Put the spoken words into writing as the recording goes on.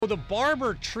The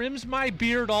barber trims my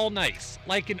beard all nice,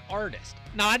 like an artist.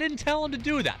 Now, I didn't tell him to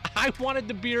do that. I wanted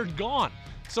the beard gone.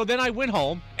 So then I went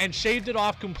home and shaved it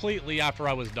off completely after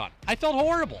I was done. I felt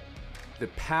horrible. The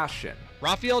passion.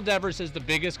 Rafael Devers is the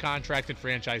biggest contract in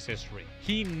franchise history.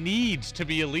 He needs to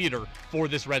be a leader for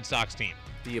this Red Sox team.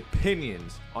 The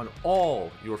opinions on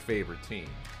all your favorite teams.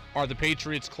 Are the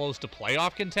Patriots close to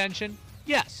playoff contention?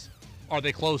 Yes. Are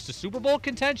they close to Super Bowl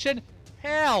contention?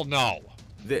 Hell no.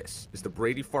 This is the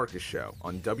Brady Farkas Show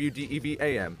on WDEV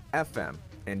AM, FM,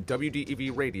 and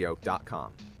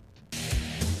WDEVradio.com.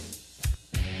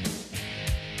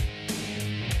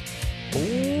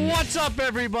 What's up,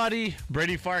 everybody?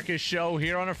 Brady Farkas Show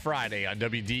here on a Friday on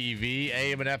WDEV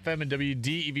AM and FM and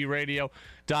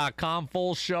WDEVradio.com.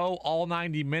 Full show, all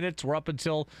 90 minutes. We're up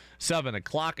until 7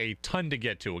 o'clock. A ton to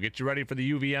get to. We'll get you ready for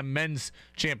the UVM Men's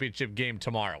Championship game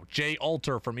tomorrow. Jay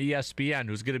Alter from ESPN,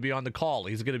 who's going to be on the call.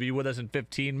 He's going to be with us in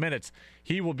 15 minutes.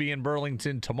 He will be in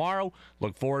Burlington tomorrow.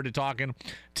 Look forward to talking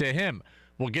to him.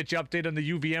 We'll get you updated on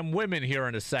the UVM women here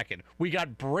in a second. We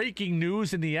got breaking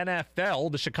news in the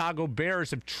NFL. The Chicago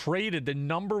Bears have traded the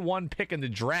number 1 pick in the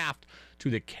draft to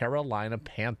the Carolina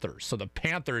Panthers. So the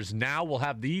Panthers now will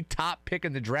have the top pick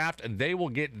in the draft, and they will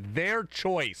get their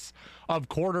choice of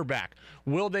quarterback.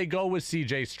 Will they go with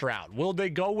C.J. Stroud? Will they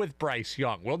go with Bryce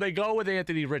Young? Will they go with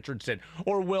Anthony Richardson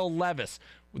or Will Levis?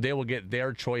 They will get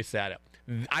their choice at it.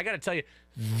 I got to tell you,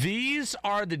 these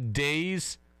are the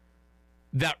days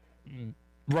that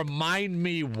remind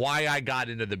me why I got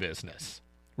into the business.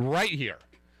 Right here.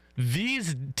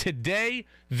 Today,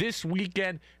 this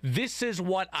weekend, this is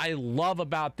what I love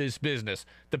about this business.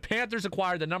 The Panthers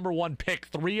acquired the number 1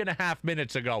 pick 3.5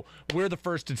 minutes ago. We're the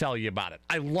first to tell you about it.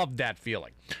 I love that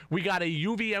feeling. We got a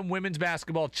UVM women's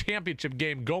basketball championship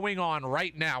game going on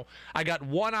right now. I got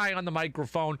one eye on the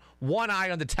microphone, one eye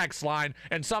on the text line,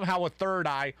 and somehow a third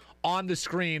eye on the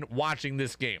screen watching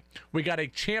this game. We got a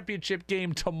championship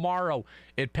game tomorrow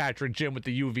at Patrick Gym with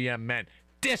the UVM men.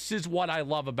 This is what I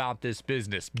love about this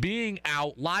business. Being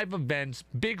out, live events,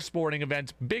 big sporting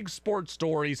events, big sports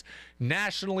stories,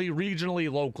 nationally,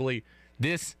 regionally, locally.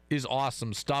 This is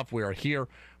awesome stuff. We are here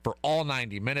for all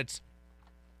 90 minutes.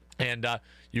 And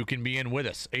you can be in with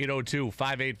us.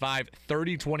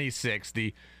 802-585-3026.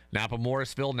 The Napa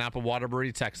Morrisville, Napa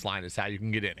Waterbury text line is how you can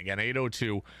get in. Again,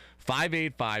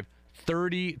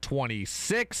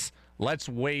 802-585-3026. Let's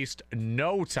waste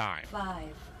no time. 5,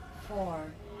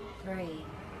 4, 3,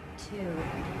 2,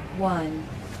 1.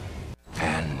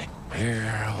 And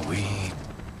here we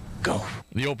go.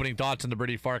 The opening thoughts on the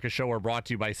Brady Farkas Show are brought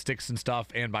to you by Sticks and Stuff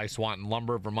and by Swanton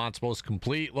Lumber, Vermont's most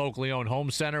complete locally owned home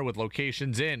center with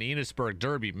locations in Enosburg,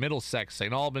 Derby, Middlesex,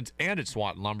 St. Albans, and at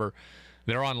Swanton Lumber.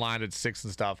 They're online at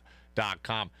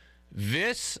sticksandstuff.com.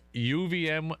 This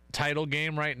UVM title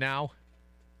game right now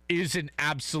is an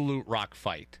absolute rock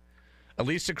fight.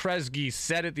 Elisa Kresge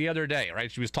said it the other day,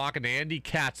 right? She was talking to Andy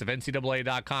Katz of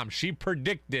NCAA.com. She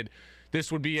predicted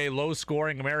this would be a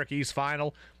low-scoring America East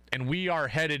final, and we are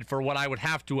headed for what I would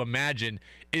have to imagine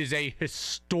is a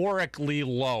historically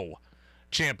low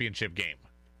championship game.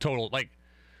 Total, like,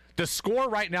 the score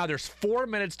right now, there's 4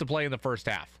 minutes to play in the first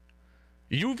half.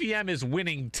 UVM is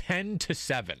winning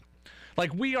 10-7.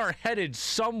 Like, we are headed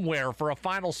somewhere for a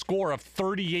final score of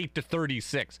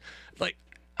 38-36. Like,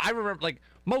 I remember, like,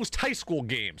 most high school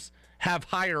games have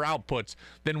higher outputs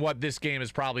than what this game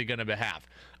is probably going to have.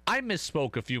 I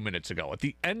misspoke a few minutes ago. At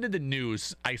the end of the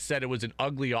news, I said it was an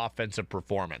ugly offensive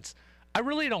performance. I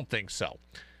really don't think so.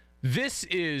 This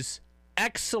is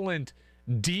excellent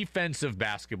defensive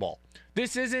basketball.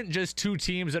 This isn't just two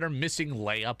teams that are missing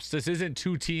layups. This isn't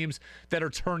two teams that are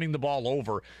turning the ball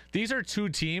over. These are two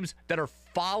teams that are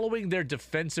following their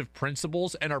defensive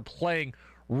principles and are playing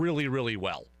really, really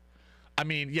well. I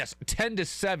mean, yes,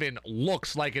 10-7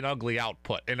 looks like an ugly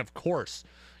output. And of course,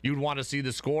 you'd want to see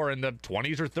the score in the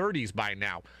 20s or 30s by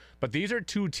now. But these are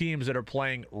two teams that are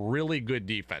playing really good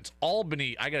defense.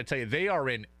 Albany, I got to tell you, they are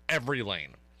in every lane.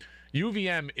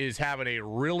 UVM is having a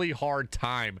really hard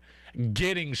time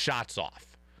getting shots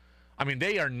off. I mean,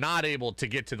 they are not able to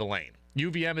get to the lane.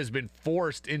 UVM has been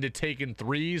forced into taking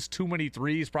threes, too many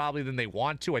threes probably than they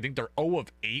want to. I think they're 0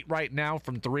 of 8 right now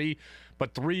from 3,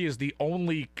 but 3 is the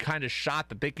only kind of shot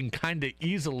that they can kind of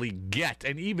easily get,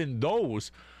 and even those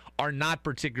are not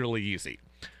particularly easy.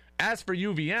 As for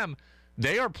UVM,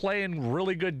 they are playing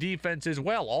really good defense as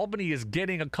well. Albany is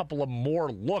getting a couple of more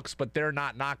looks, but they're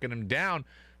not knocking them down.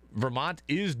 Vermont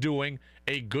is doing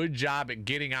a good job at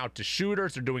getting out to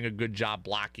shooters. They're doing a good job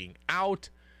blocking out.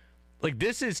 Like,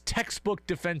 this is textbook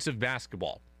defensive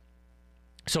basketball.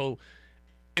 So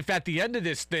if at the end of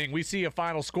this thing we see a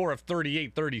final score of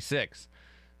 38-36,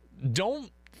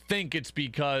 don't think it's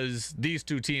because these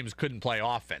two teams couldn't play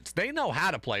offense. They know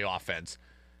how to play offense.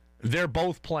 They're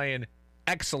both playing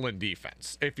excellent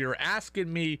defense. If you're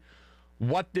asking me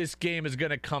what this game is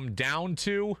going to come down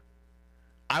to,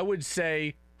 I would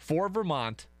say for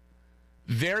Vermont,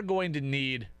 they're going to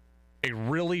need a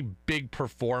really big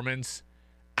performance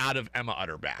out of Emma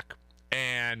Utterback.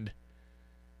 And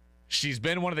she's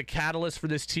been one of the catalysts for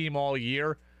this team all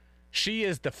year. She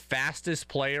is the fastest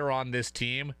player on this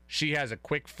team. She has a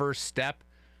quick first step.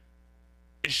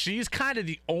 She's kind of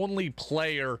the only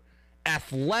player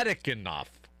athletic enough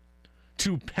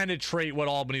to penetrate what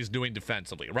Albany's doing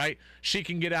defensively, right? She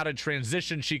can get out of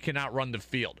transition. She can outrun the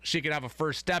field. She can have a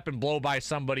first step and blow by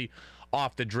somebody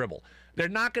off the dribble. There's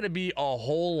not going to be a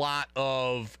whole lot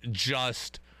of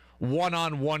just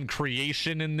one-on-one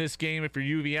creation in this game if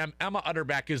you're UVM. Emma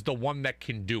Utterback is the one that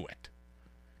can do it.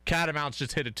 Catamounts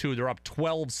just hit a 2. They're up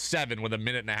 12-7 with a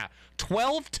minute and a half.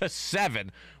 12-7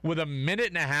 with a minute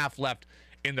and a half left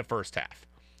in the first half.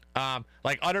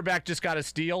 Utterback just got a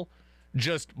steal,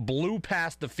 just blew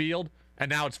past the field,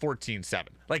 and now it's 14-7.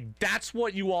 That's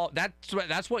what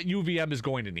UVM is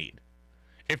going to need.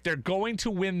 If they're going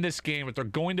to win this game, if they're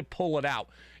going to pull it out,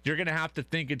 you're going to have to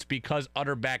think it's because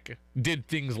Utterback did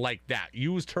things like that,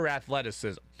 used her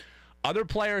athleticism. Other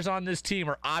players on this team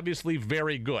are obviously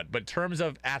very good, but in terms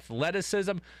of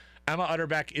athleticism, Emma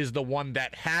Utterback is the one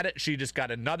that had it. She just got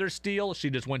another steal.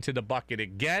 She just went to the bucket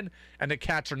again, and the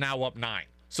Cats are now up 9.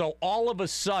 So all of a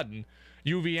sudden,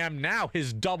 UVM now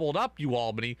has doubled up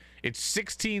UAlbany. It's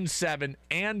 16-7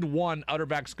 and 1.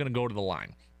 Utterback's going to go to the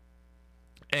line.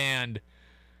 And,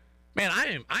 man,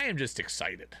 I am just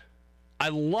excited. I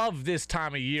love this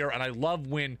time of year, and I love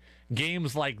when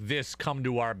games like this come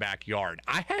to our backyard.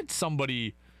 I had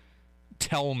somebody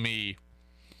tell me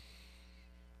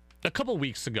a couple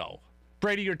weeks ago,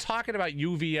 Brady, you're talking about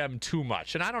UVM too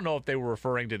much. And I don't know if they were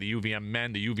referring to the UVM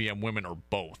men, the UVM women, or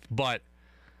both. But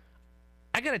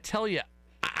I got to tell you,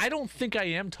 I don't think I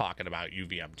am talking about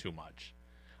UVM too much.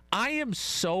 I am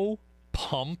so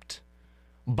pumped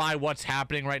by what's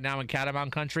happening right now in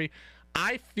Catamount Country.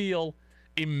 I feel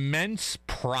immense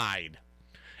pride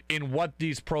in what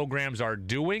these programs are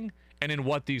doing and in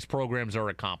what these programs are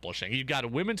accomplishing. You've got a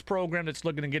women's program that's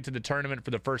looking to get to the tournament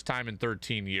for the first time in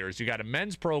 13 years. You got a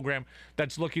men's program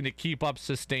that's looking to keep up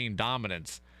sustained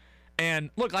dominance.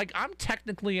 And look, I'm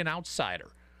technically an outsider.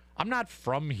 I'm not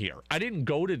from here. I didn't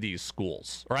go to these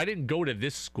schools, or I didn't go to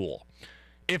this school.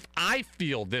 If I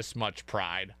feel this much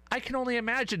pride, I can only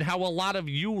imagine how a lot of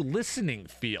you listening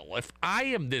feel. If I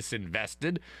am this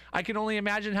invested, I can only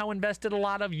imagine how invested a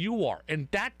lot of you are. And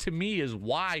that, to me, is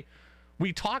why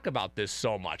we talk about this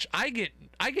so much. I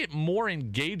get more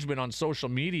engagement on social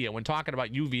media when talking about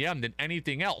UVM than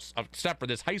anything else, except for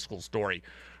this high school story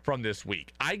from this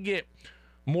week. I get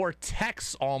more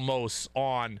texts almost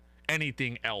on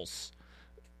anything else.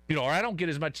 Or I don't get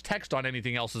as much text on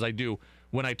anything else as I do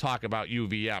when I talk about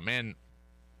UVM. And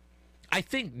I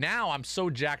think now I'm so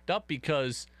jacked up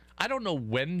because I don't know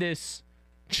when this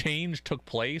change took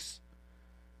place,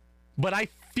 but I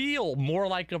feel more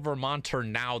like a Vermonter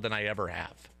now than I ever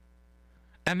have.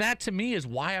 And that, to me, is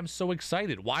why I'm so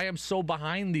excited, why I'm so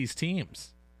behind these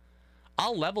teams.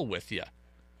 I'll level with you.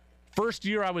 First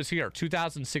year I was here,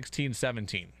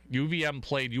 2016-17, UVM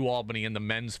played UAlbany in the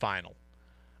men's final.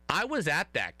 I was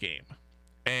at that game,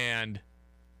 and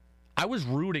I was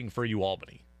rooting for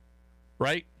UAlbany,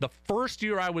 right? The first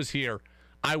year I was here,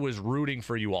 I was rooting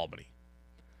for UAlbany.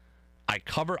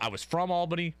 I was from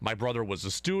Albany. My brother was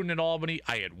a student at Albany.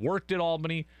 I had worked at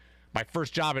Albany. My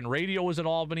first job in radio was at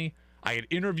Albany. I had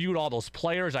interviewed all those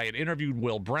players. I had interviewed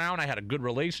Will Brown. I had a good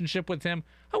relationship with him.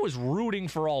 I was rooting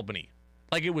for Albany.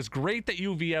 It was great that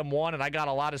UVM won, and I got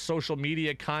a lot of social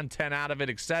media content out of it,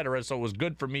 etc., so it was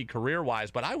good for me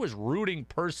career-wise, but I was rooting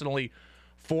personally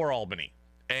for Albany.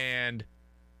 And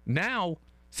now,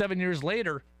 7 years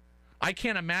later, I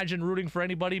can't imagine rooting for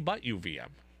anybody but UVM.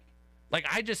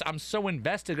 I'm so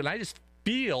invested, and I just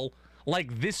feel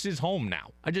like this is home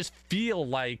now. I just feel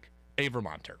like a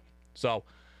Vermonter. So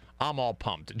I'm all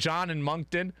pumped. John in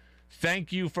Moncton,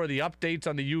 thank you for the updates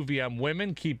on the UVM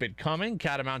women. Keep it coming.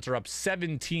 Catamounts are up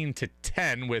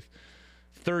 17-10 with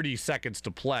 30 seconds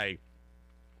to play.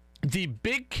 The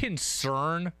big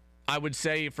concern, I would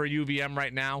say, for UVM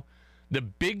right now, the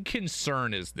big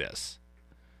concern is this.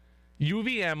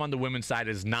 UVM on the women's side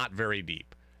is not very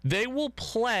deep. They will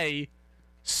play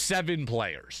 7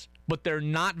 players, but they're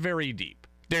not very deep.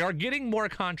 They are getting more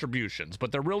contributions,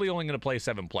 but they're really only going to play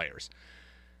 7 players.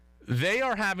 They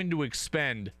are having to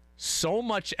expend so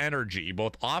much energy,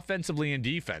 both offensively and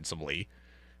defensively.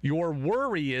 Your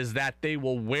worry is that they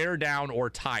will wear down or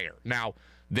tire. Now,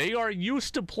 They are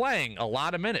used to playing a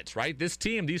lot of minutes, right? This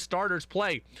team, these starters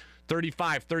play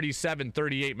 35, 37,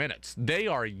 38 minutes. They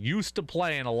are used to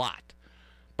playing a lot.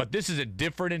 But this is a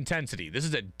different intensity. This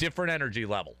is a different energy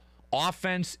level.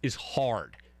 Offense is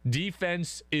hard.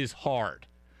 Defense is hard.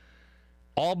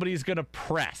 Albany's going to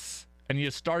press, and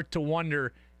you start to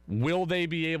wonder, will they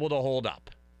be able to hold up?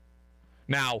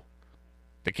 Now,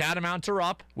 the Catamounts are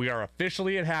up. We are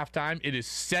officially at halftime. It is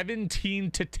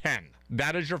 17-10.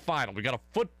 That is your final. We got a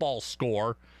football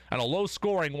score and a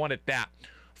low-scoring one at that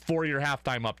for your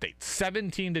halftime update.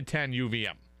 17-10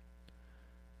 UVM.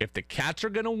 If the Cats are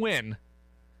going to win,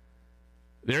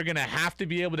 they're going to have to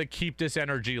be able to keep this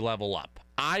energy level up.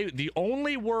 The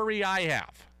only worry I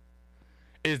have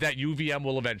is that UVM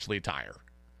will eventually tire.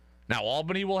 Now,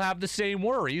 Albany will have the same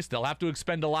worries. They'll have to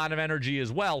expend a lot of energy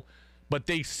as well, but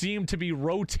they seem to be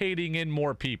rotating in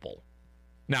more people.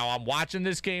 Now, I'm watching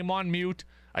this game on mute.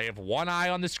 I have one eye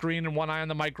on the screen and one eye on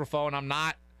the microphone.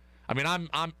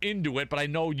 I'm into it, but I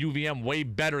know UVM way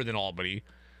better than Albany.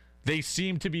 They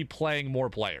seem to be playing more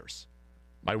players.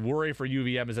 My worry for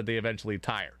UVM is that they eventually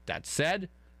tire. That said,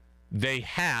 they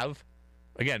have,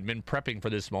 again, been prepping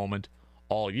for this moment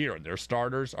all year. Their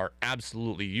starters are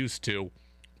absolutely used to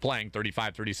playing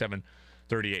 35, 37,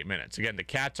 38 minutes. Again, the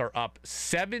Cats are up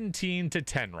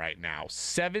 17-10 right now.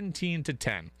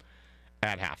 17-10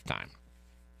 at halftime.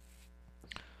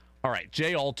 All right,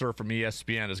 Jay Alter from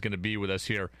ESPN is going to be with us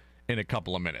here in a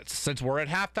couple of minutes. Since we're at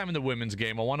halftime in the women's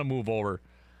game, I want to move over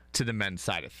to the men's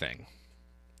side of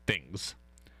things.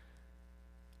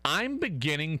 I'm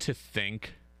beginning to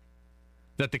think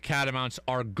that the Catamounts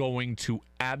are going to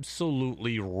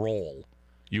absolutely roll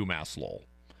UMass Lowell.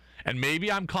 And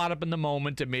maybe I'm caught up in the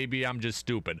moment and maybe I'm just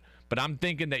stupid, but I'm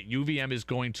thinking that UVM is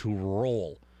going to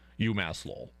roll UMass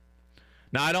Lowell.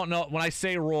 Now, I don't know. When I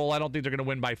say roll, I don't think they're going to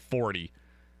win by 40,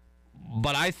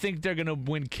 but I think they're going to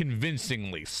win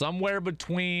convincingly, somewhere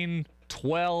between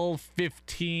 12,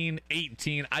 15,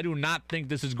 18. I do not think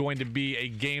this is going to be a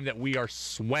game that we are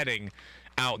sweating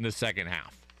out in the second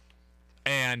half.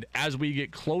 And as we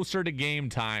get closer to game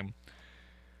time,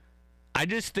 I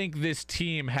just think this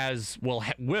team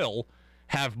will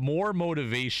have more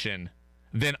motivation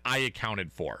than I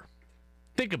accounted for.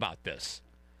 Think about this.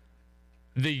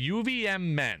 The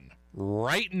UVM men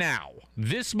right now,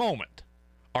 this moment,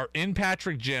 are in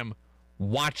Patrick Gym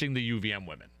watching the UVM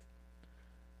women.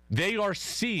 They are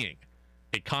seeing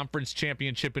a conference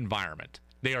championship environment.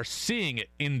 They are seeing it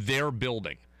in their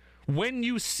building. When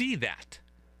you see that,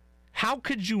 how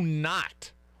could you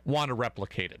not want to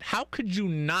replicate it? How could you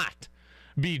not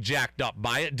be jacked up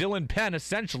by it? Dylan Penn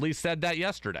essentially said that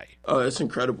yesterday. Oh, it's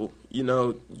incredible. You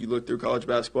look through college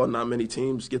basketball, not many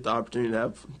teams get the opportunity to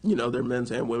have, their men's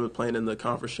and women playing in the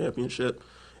conference championship.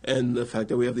 And the fact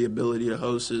that we have the ability to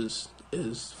host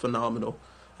is phenomenal.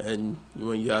 And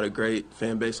when you got a great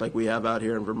fan base like we have out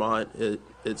here in Vermont,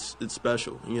 it's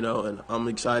special, and I'm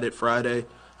excited Friday.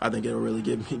 I think it'll really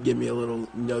give me a little,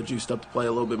 juiced up to play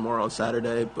a little bit more on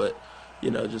Saturday. But,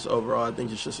 just overall, I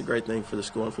think it's just a great thing for the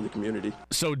school and for the community.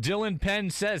 So Dylan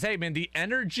Penn says, hey, man, the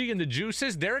energy and the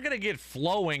juices, they're going to get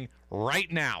flowing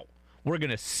right now. We're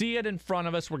going to see it in front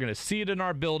of us. We're going to see it in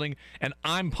our building, and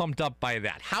I'm pumped up by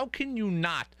that. How can you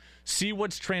not see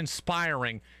what's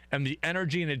transpiring and the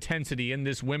energy and intensity in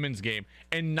this women's game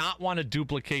and not want to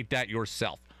duplicate that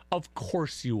yourself? Of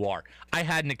course you are. I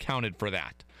hadn't accounted for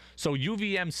that. So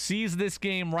UVM sees this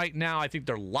game right now. I think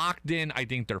they're locked in. I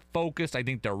think they're focused. I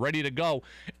think they're ready to go.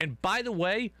 And by the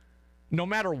way, no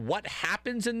matter what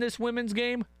happens in this women's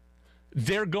game,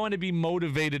 they're going to be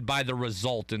motivated by the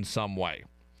result in some way,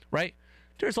 right?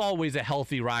 There's always a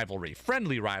healthy rivalry,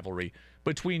 friendly rivalry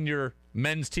between your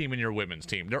men's team and your women's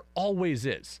team. There always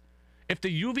is. If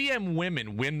the UVM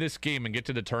women win this game and get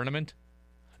to the tournament,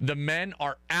 the men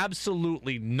are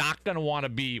absolutely not going to want to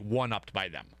be one-upped by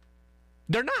them.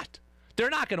 They're not. They're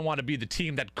not going to want to be the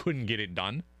team that couldn't get it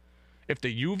done. If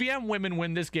the UVM women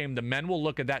win this game, the men will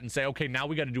look at that and say, okay, now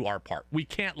we got to do our part. We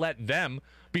can't let them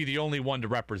be the only one to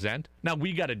represent. Now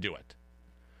we got to do it.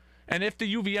 And if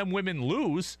the UVM women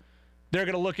lose, they're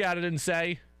going to look at it and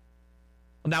say,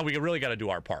 now we really got to do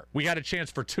our part. We got a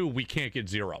chance for 2. We can't get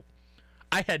 0.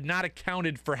 I had not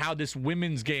accounted for how this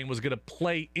women's game was going to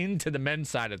play into the men's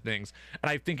side of things, and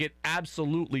I think it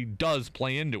absolutely does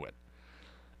play into it.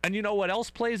 And you know what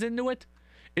else plays into it?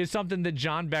 Is something that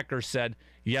John Becker said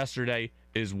yesterday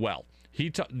as well. The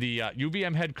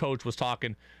UVM head coach was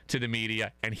talking to the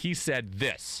media, and he said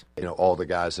this. All the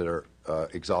guys that are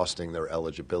exhausting their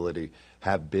eligibility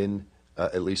have been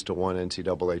at least to one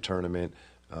NCAA tournament,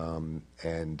 I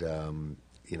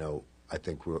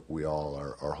think we all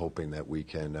are hoping that we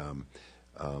can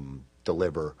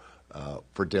deliver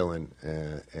for Dylan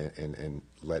and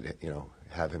let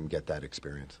have him get that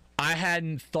experience. I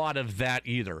hadn't thought of that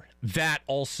either. That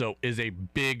also is a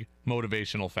big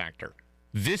motivational factor.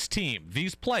 This team,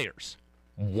 these players,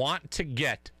 want to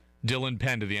get Dylan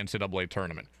Penn to the NCAA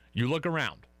tournament. You look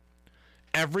around.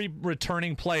 Every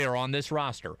returning player on this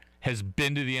roster has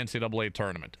been to the NCAA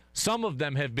tournament. Some of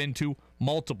them have been to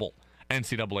multiple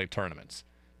NCAA tournaments.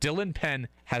 Dylan Penn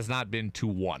has not been to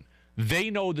one. They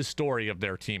know the story of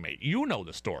their teammate. You know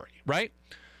the story, right?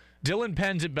 Dylan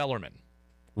Penn's at Bellarmine.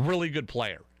 Really good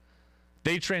player.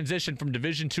 They transitioned from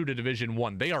Division II to Division I.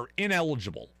 They are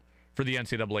ineligible for the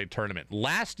NCAA tournament.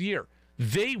 Last year,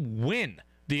 they win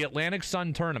the Atlantic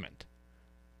Sun tournament,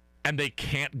 and they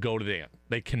can't go to the dance.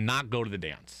 They cannot go to the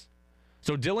dance.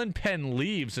 So Dylan Penn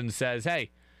leaves and says,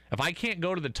 hey, if I can't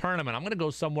go to the tournament, I'm going to go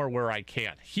somewhere where I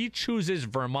can. He chooses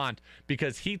Vermont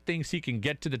because he thinks he can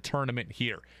get to the tournament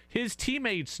here. His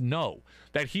teammates know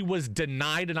that he was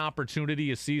denied an opportunity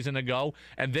a season ago,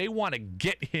 and they want to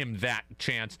get him that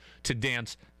chance to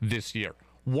dance this year.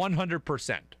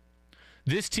 100%.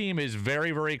 This team is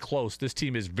very, very close. This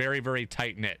team is very, very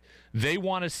tight-knit. They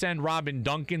want to send Robin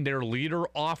Duncan, their leader,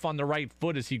 off on the right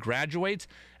foot as he graduates,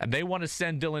 and they want to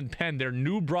send Dylan Penn, their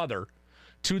new brother,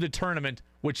 to the tournament,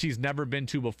 which he's never been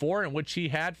to before and which he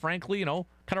had, frankly, kind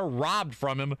of robbed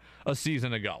from him a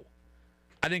season ago.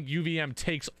 I think UVM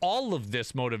takes all of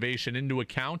this motivation into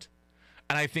account,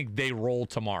 and I think they roll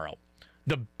tomorrow.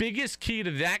 The biggest key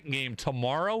to that game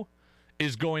tomorrow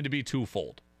is going to be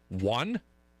twofold. One,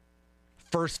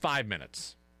 first 5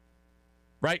 minutes,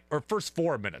 right? Or first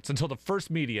 4 minutes until the first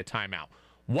media timeout.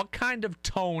 What kind of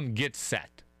tone gets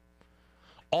set?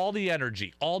 All the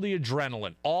energy, all the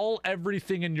adrenaline,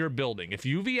 everything in your building. If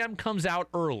UVM comes out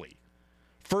early,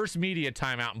 first media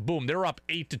timeout, and boom, they're up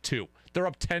 8-2. They're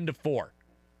up 10-4.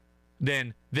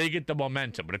 Then they get the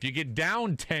momentum. But if you get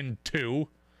down 10-2,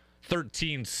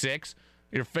 13-6,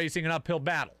 you're facing an uphill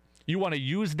battle. You want to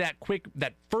use that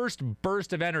first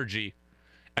burst of energy,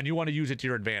 and you want to use it to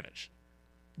your advantage.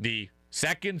 The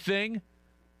second thing,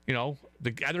 the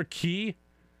other key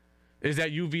is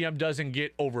that UVM doesn't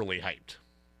get overly hyped.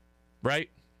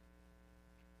 Right?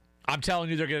 I'm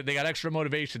telling you, they got extra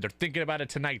motivation. They're thinking about it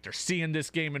tonight. They're seeing this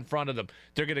game in front of them.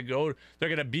 They're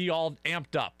going to be all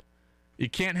amped up. You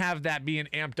can't have that being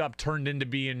amped up turned into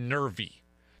being nervy,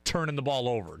 turning the ball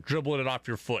over, dribbling it off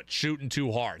your foot, shooting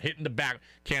too hard, hitting the back.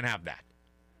 Can't have that.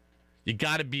 You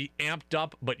got to be amped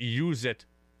up, but use it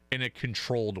in a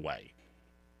controlled way.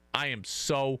 I am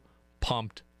so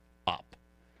pumped up.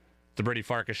 The Brady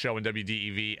Farkas Show on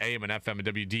WDEV, AM and FM, and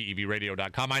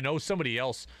WDEVradio.com. I know somebody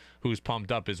else who's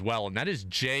pumped up as well, and that is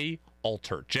Jay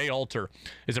Alter. Jay Alter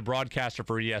is a broadcaster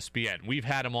for ESPN. We've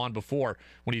had him on before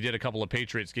when he did a couple of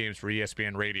Patriots games for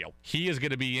ESPN Radio. He is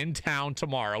going to be in town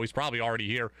tomorrow. He's probably already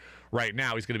here right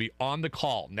now. He's going to be on the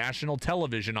call, national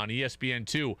television on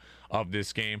ESPN2 of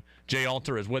this game. Jay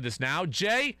Alter is with us now.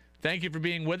 Jay, thank you for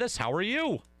being with us. How are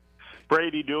you?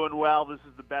 Brady, doing well. This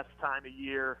is the best time of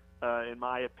year, in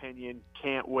my opinion.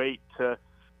 Can't wait to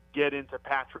get into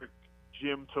Patrick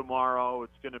Gym tomorrow.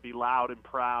 It's going to be loud and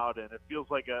proud, and it feels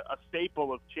like a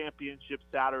staple of Championship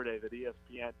Saturday that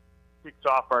ESPN kicks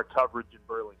off our coverage in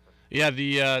Burlington. Yeah,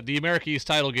 the America East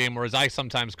title game, or as I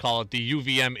sometimes call it, the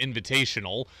UVM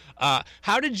Invitational.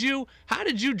 How did you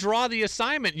draw the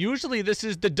assignment? Usually this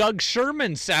is the Doug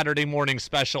Sherman Saturday morning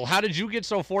special. How did you get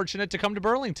so fortunate to come to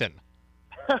Burlington?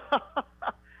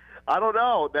 I don't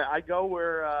know. I go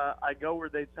where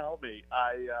they tell me.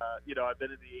 I've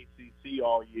been in the ACC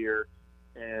all year,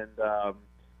 and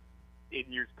in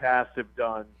years past have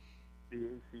done the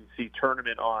ACC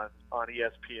tournament on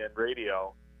ESPN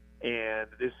Radio. And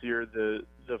this year, the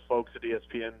folks at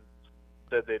ESPN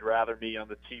said they'd rather me on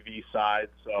the TV side.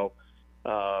 So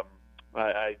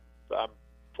I'm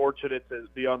fortunate to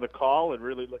be on the call and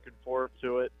really looking forward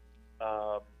to it.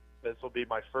 This will be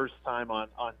my first time on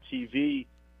TV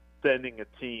sending a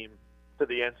team to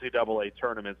the NCAA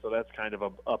tournament, so that's kind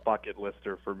of a bucket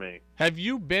lister for me. Have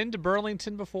you been to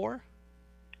Burlington before?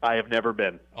 I have never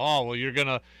been. Oh, well, you're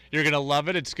gonna love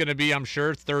it. It's gonna be, I'm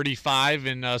sure, 35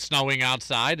 and snowing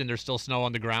outside, and there's still snow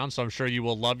on the ground. So I'm sure you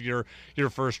will love your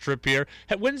first trip here.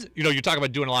 When's you talk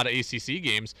about doing a lot of ACC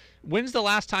games. When's the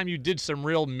last time you did some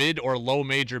real mid or low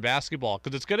major basketball?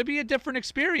 Because it's gonna be a different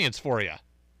experience for you.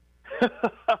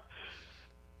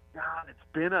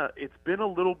 God, it's been a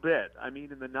little bit. I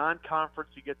mean, in the non-conference,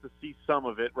 you get to see some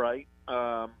of it, right?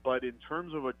 But in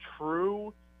terms of a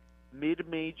true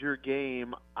mid-major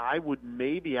game, I would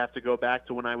maybe have to go back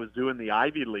to when I was doing the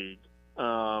Ivy League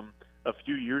a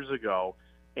few years ago.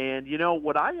 And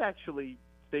what I actually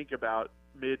think about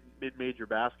mid-major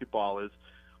basketball is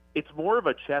it's more of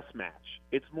a chess match.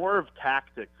 It's more of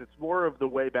tactics. It's more of the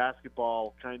way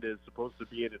basketball kind of is supposed to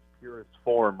be in its purest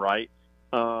form, right?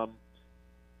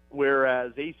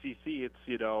 Whereas ACC, it's,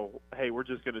 hey, we're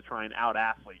just going to try and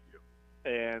out-athlete you.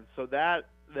 And so that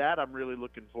I'm really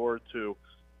looking forward to,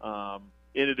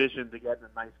 in addition to getting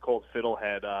a nice cold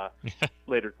fiddlehead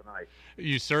later tonight.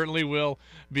 You certainly will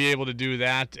be able to do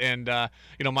that. And,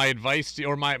 my advice to,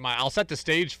 or my I'll set the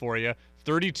stage for you.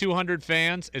 3,200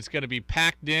 fans. It's going to be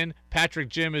packed in. Patrick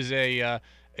Gym is a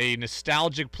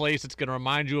nostalgic place. It's going to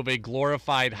remind you of a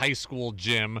glorified high school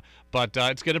gym, but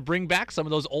it's going to bring back some of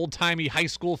those old-timey high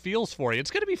school feels for you. It's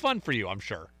going to be fun for you, I'm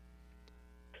sure.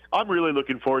 I'm really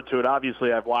looking forward to it.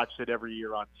 Obviously, I've watched it every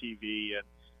year on TV, and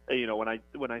when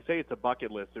I say it's a bucket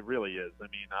list, it really is. I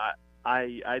mean,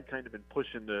 I'd kind of been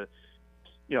pushing to,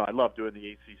 I love doing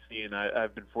the ACC, and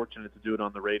I've been fortunate to do it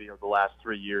on the radio the last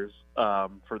 3 years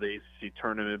for the ACC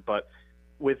tournament. But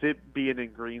with it being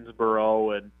in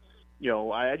Greensboro, and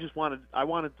I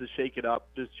wanted to shake it up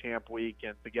this champ week,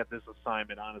 and to get this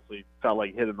assignment honestly felt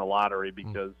like hitting the lottery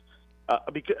because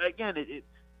again,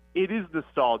 it is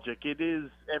nostalgic. It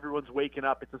is, everyone's waking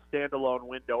up. It's a standalone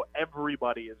window.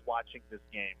 Everybody is watching this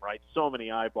game, right? So many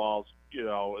eyeballs,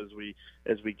 as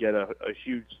we get a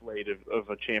huge slate of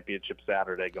a championship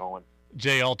Saturday going.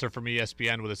 Jay Alter from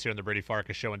ESPN with us here on the Brady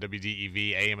Farkas Show on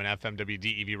WDEV, AM and FM,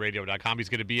 WDEVradio.com. He's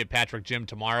going to be at Patrick Gym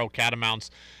tomorrow, Catamounts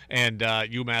and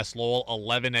UMass Lowell,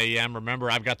 11 a.m. Remember,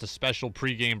 I've got the special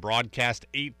pregame broadcast,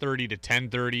 8:30 to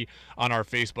 10:30 on our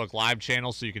Facebook Live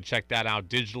channel, so you can check that out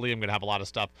digitally. I'm going to have a lot of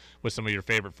stuff with some of your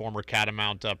favorite former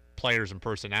Catamount players and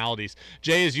personalities.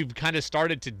 Jay, as you've kind of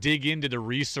started to dig into the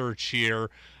research here,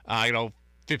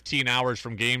 15 hours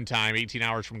from game time, 18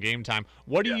 hours from game time.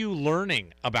 What are you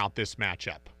learning about this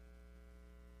matchup?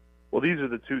 Well, these are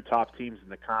the two top teams in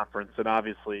the conference, and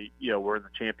obviously, we're in the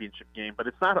championship game, but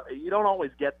it's not, you don't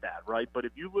always get that, right? But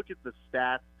if you look at the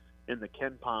stats and the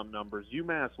KenPom numbers,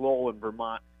 UMass Lowell and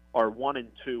Vermont are 1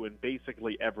 and 2 in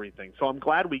basically everything. So I'm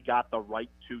glad we got the right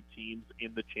two teams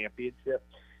in the championship.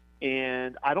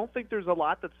 And I don't think there's a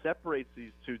lot that separates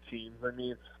these two teams. I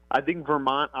mean, I think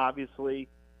Vermont, obviously,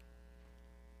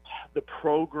 the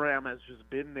program has just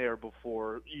been there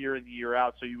before year in, year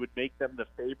out, so you would make them the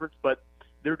favorites. But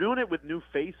they're doing it with new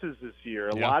faces this year.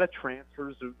 A lot of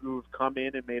transfers who have come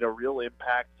in and made a real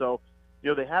impact. So,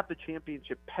 they have the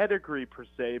championship pedigree per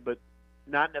se, but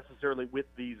not necessarily with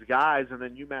these guys. And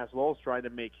then UMass Lowell's trying to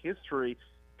make history,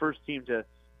 first team to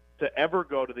ever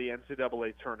go to the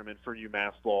NCAA tournament for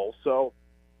UMass Lowell. So,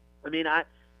 I mean,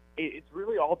 it's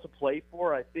really all to play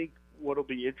for. I think what'll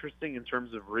be interesting in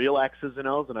terms of real X's and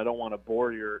O's, and I don't want to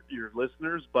bore your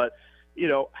listeners, but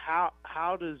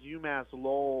how does UMass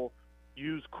Lowell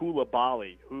use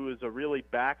Koulibaly, who is a really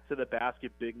back to the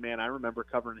basket big man? I remember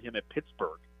covering him at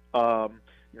Pittsburgh.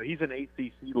 He's an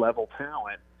ACC level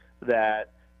talent that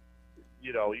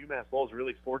UMass Lowell is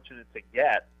really fortunate to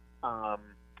get,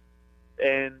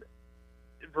 and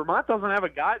Vermont doesn't have a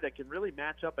guy that can really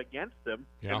match up against them,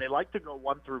 and they like to go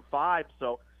 1 through 5,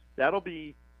 so that'll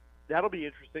be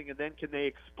interesting. And then can they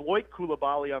exploit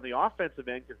Koulibaly on the offensive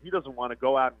end, because he doesn't want to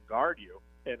go out and guard you.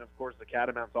 And, of course, the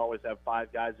Catamounts always have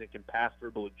 5 guys that can pass,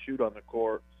 dribble, and shoot on the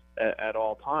court at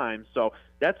all times. So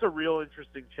that's a real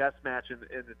interesting chess match. And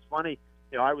it's funny,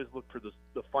 I always look for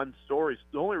the fun stories.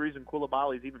 The only reason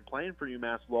Koulibaly is even playing for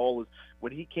UMass Lowell is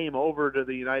when he came over to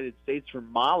the United States from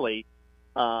Mali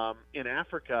in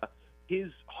Africa,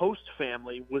 his host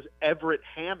family was Everett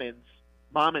Hammond's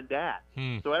mom and dad.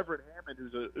 So Everett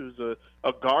Hammond, who's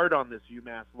a guard on this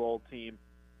UMass Lowell team,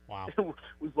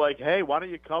 was like, hey, why don't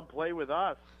you come play with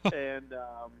us? And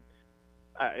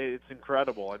it's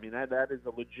incredible. I mean, that is a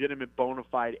legitimate bona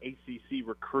fide ACC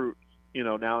recruit,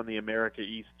 now in the America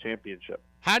East Championship.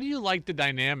 How do you like the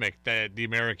dynamic that the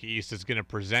America East is going to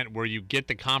present, where you get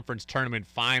the conference tournament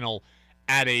final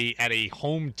at a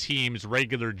home team's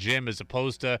regular gym, as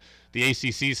opposed to the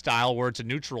ACC style where it's a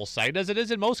neutral site, as it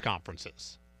is in most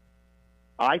conferences?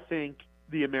 I think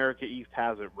the America East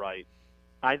has it right.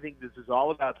 I think this is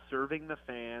all about serving the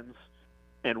fans,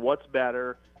 and what's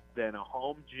better than a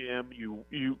home gym?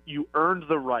 You earned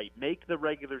the right. Make the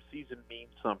regular season mean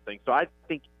something. So I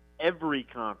think every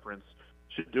conference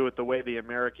should do it the way the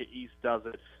America East does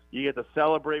it. You get to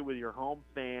celebrate with your home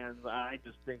fans. I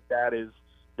just think that is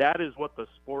what the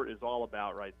sport is all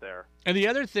about right there. And the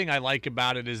other thing I like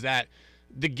about it is that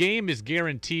the game is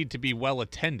guaranteed to be well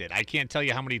attended. I can't tell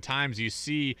you how many times you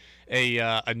see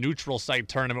a neutral site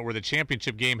tournament where the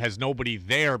championship game has nobody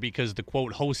there because the,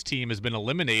 quote, host team has been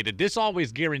eliminated. This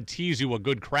always guarantees you a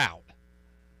good crowd.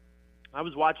 I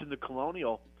was watching the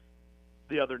Colonial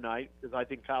the other night because I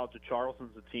think College of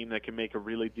Charleston's a team that can make a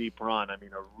really deep run. I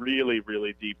mean, a really,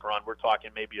 really deep run. We're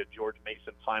talking maybe a George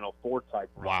Mason Final Four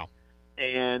type run. Wow.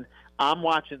 And I'm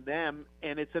watching them,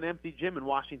 and it's an empty gym in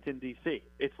Washington, D.C.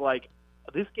 It's like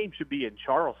this game should be in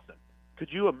Charleston. Could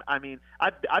you – I mean,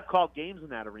 I've called games in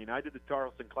that arena. I did the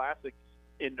Charleston Classic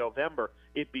in November.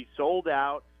 It'd be sold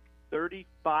out,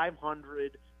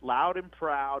 3,500, loud and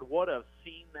proud. What a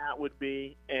scene that would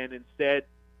be. And instead,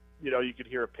 you know, you could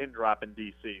hear a pin drop in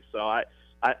D.C. So I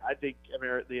think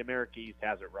the America East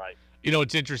has it right. You know,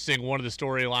 it's interesting. One of the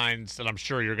storylines that I'm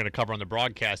sure you're going to cover on the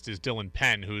broadcast is Dylan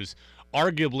Penn, who's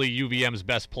arguably UVM's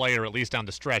best player, at least down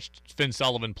the stretch. Finn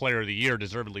Sullivan Player of the Year,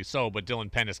 deservedly so, but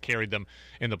Dylan Penn has carried them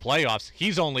in the playoffs.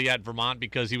 He's only at Vermont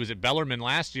because he was at Bellarmine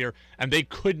last year, and they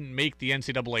couldn't make the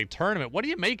NCAA tournament. What do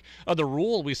you make of the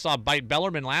rule we saw bite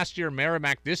Bellarmine last year,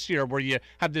 Merrimack this year, where you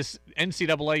have this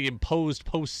NCAA-imposed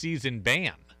postseason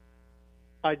ban?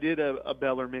 I did a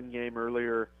Bellarmine game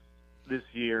earlier this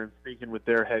year, and speaking with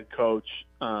their head coach,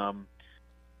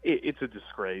 it's a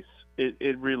disgrace.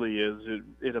 It really is.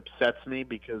 It upsets me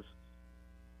because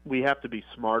we have to be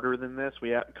smarter than this.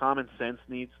 Common sense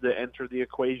needs to enter the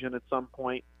equation at some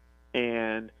point.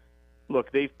 And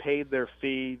look, they've paid their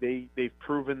fee. They've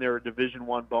proven they're a Division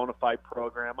I bona fide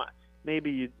program. Maybe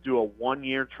you do a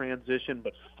 1-year transition,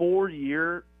 but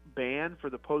 4-year ban for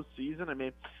the postseason. I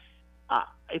mean,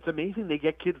 it's amazing they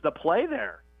get kids to play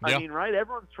there. Yeah. I mean, right?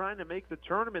 Everyone's trying to make the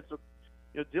tournament. So,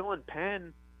 you know, Dylan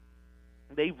Penn,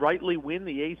 they rightly win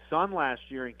the A-Sun last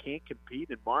year and can't compete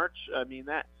in March. I mean,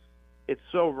 it's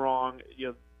so wrong. You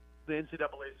know, the NCAA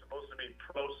is supposed to be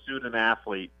pro-student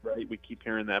athlete, right? We keep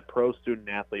hearing that, pro-student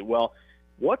athlete. Well,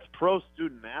 what's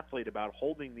pro-student athlete about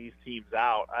holding these teams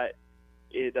out?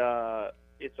 It's a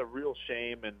real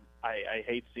shame, and I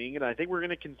hate seeing it. I think we're going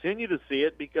to continue to see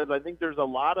it because I think there's a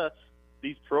lot of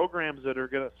these programs that are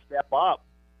going to step up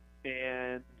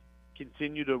and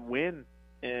continue to win.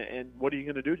 And what are you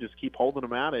going to do? Just keep holding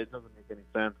them out? It doesn't make any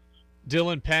sense.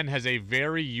 Dylan Penn has a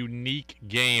very unique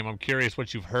game. I'm curious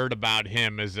what you've heard about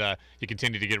him as you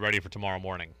continue to get ready for tomorrow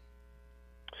morning.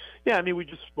 Yeah, I mean, we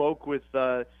just spoke with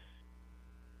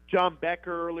John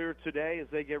Becker earlier today as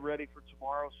they get ready for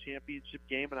tomorrow's championship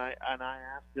game, and I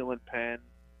asked Dylan Penn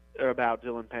about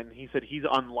Dylan Penn. He said he's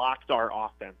unlocked our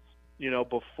offense. You know,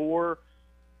 before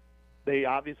they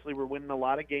obviously were winning a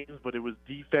lot of games, but it was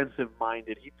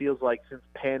defensive-minded. He feels like since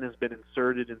Penn has been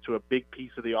inserted into a big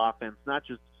piece of the offense, not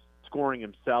just scoring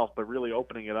himself, but really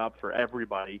opening it up for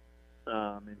everybody.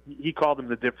 And he called him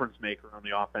the difference maker on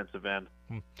the offensive end.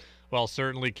 Well,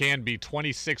 certainly can be.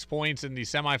 26 points in the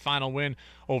semifinal win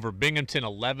over Binghamton,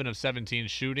 11 of 17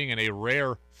 shooting, and a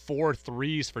rare 4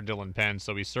 threes for Dylan Penn.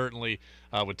 So he certainly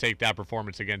would take that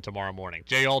performance again tomorrow morning.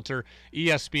 Jay Alter,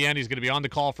 ESPN. He's going to be on the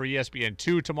call for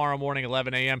ESPN2 tomorrow morning,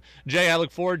 11 a.m. Jay, I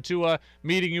look forward to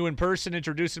meeting you in person,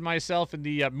 introducing myself in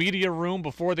the media room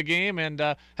before the game, and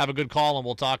have a good call, and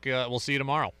we'll talk. We'll see you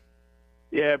tomorrow.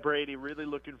 Yeah, Brady, really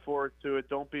looking forward to it.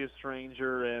 Don't be a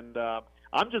stranger, and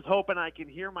I'm just hoping I can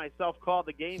hear myself call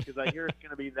the game because I hear it's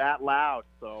going to be that loud.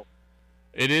 So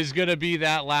it is going to be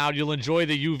that loud. You'll enjoy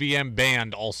the UVM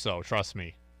band also, trust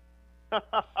me.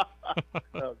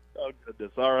 Oh,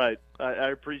 goodness. All right. I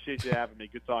appreciate you having me.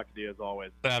 Good talking to you as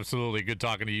always. Absolutely. Good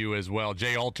talking to you as well.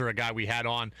 Jay Alter, a guy we had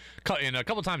on in a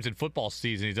couple times in football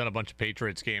season. He's done a bunch of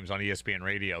Patriots games on ESPN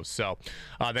Radio. So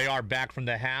they are back from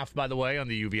the half, by the way, on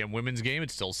the UVM women's game.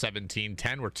 It's still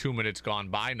 17-10. We're 2 minutes gone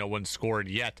by. No one's scored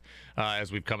yet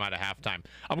as we've come out of halftime.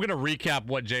 I'm going to recap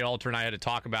what Jay Alter and I had to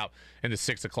talk about in the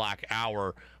 6 o'clock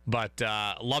hour. But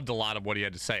loved a lot of what he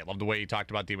had to say. Loved the way he talked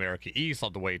about the America East.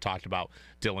 Loved the way he talked about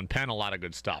Dylan Penn. A lot of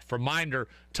good stuff. Reminder,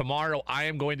 tomorrow I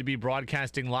am going to be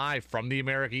broadcasting live from the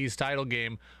America East title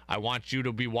game. I want you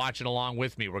to be watching along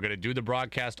with me. We're going to do the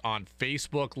broadcast on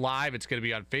Facebook Live. It's going to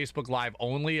be on Facebook Live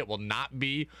only. It will not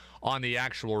be on the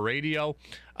actual radio.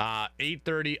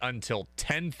 8:30 until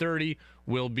 10:30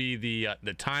 will be the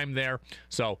time there.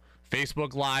 So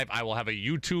Facebook Live. I will have a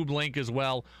YouTube link as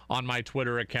well on my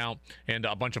Twitter account, and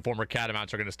a bunch of former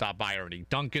Catamounts are going to stop by. Ernie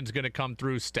Duncan's going to come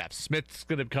through. Steph Smith's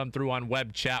going to come through on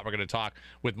web chat. We're going to talk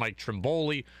with Mike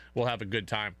Trimboli. We'll have a good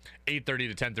time.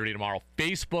 8:30 to 10:30 tomorrow.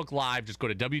 Facebook Live. Just go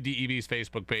to WDEV's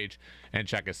Facebook page and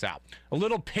check us out. A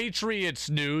little Patriots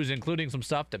news, including some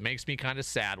stuff that makes me kind of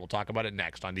sad. We'll talk about it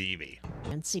next on DEV.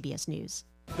 And CBS News.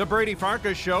 The Brady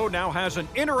Farkas Show now has an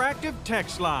interactive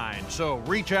text line, so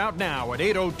reach out now at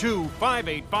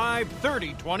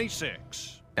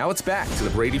 802-585-3026. Now it's back to the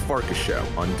Brady Farkas Show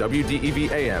on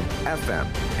WDEV AM, FM,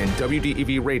 and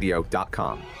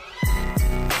WDEVradio.com.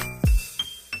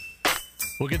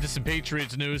 We'll get to some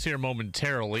Patriots news here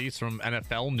momentarily, some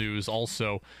NFL news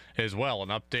also as well. An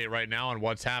update right now on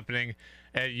what's happening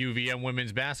at UVM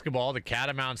women's basketball. The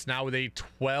Catamounts now with a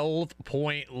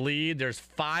 12-point lead. There's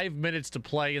 5 minutes to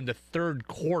play in the third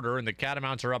quarter, and the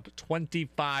Catamounts are up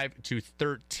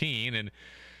 25-13. And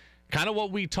kind of what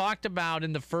we talked about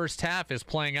in the first half is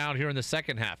playing out here in the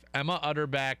second half. Emma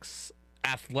Utterback's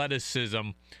athleticism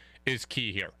is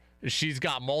key here. She's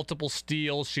got multiple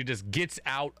steals. She just gets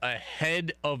out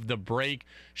ahead of the break.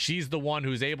 She's the one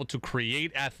who's able to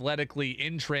create athletically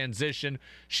in transition.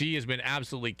 She has been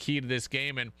absolutely key to this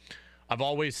game. And I've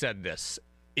always said this.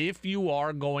 If you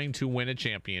are going to win a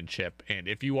championship and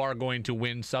if you are going to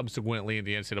win subsequently in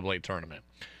the NCAA tournament,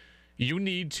 you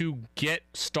need to get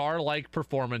star-like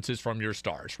performances from your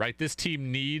stars, right? This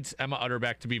team needs Emma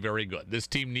Utterback to be very good. This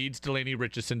team needs Delaney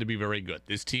Richardson to be very good.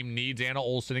 This team needs Anna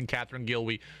Olsen and Catherine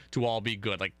Gilby to all be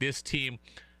good. Like, this team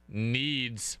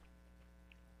needs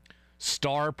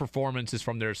star performances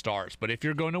from their stars. But if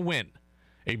you're going to win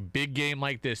a big game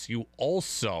like this, you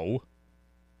also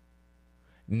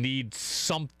need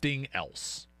something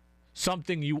else.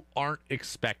 Something you aren't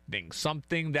expecting.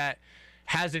 Something that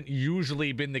hasn't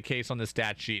usually been the case on the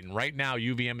stat sheet. And right now,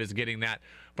 UVM is getting that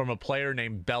from a player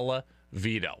named Bella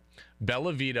Vito.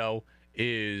 Bella Vito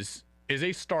is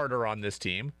a starter on this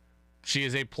team. She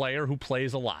is a player who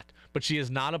plays a lot, but she is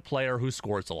not a player who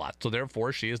scores a lot. So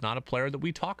therefore, she is not a player that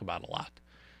we talk about a lot.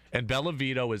 And Bella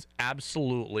Vito has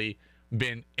absolutely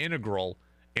been integral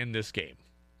in this game.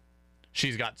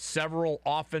 She's got several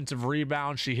offensive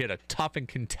rebounds. She hit a tough and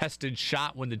contested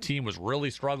shot when the team was really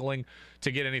struggling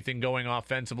to get anything going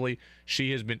offensively.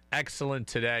 She has been excellent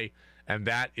today, and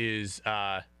that is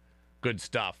good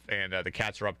stuff. And the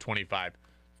Cats are up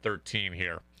 25-13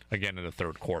 here again in the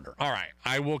third quarter. All right,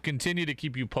 I will continue to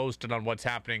keep you posted on what's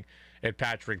happening at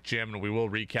Patrick Gym, and we will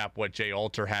recap what Jay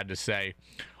Alter had to say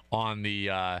on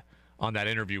the on that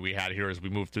interview we had here as we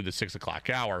move through the 6 o'clock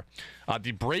hour.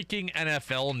 The breaking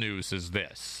NFL news is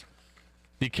this.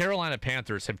 The Carolina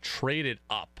Panthers have traded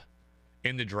up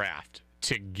in the draft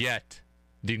to get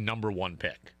the number 1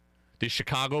 pick. The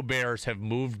Chicago Bears have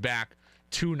moved back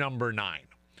to number 9.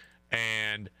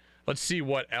 And let's see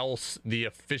what else the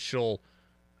official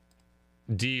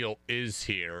deal is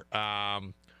here. All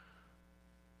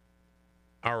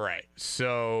right,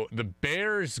 so the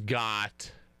Bears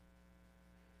got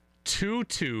two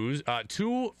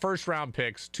first-round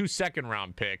picks, 2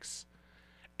 second-round picks,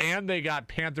 and they got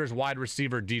Panthers wide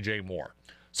receiver DJ Moore.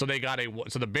 So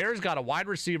the Bears got a wide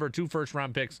receiver, 2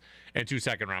 first-round picks, and 2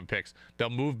 second-round picks. They'll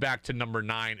move back to number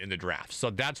 9 in the draft. So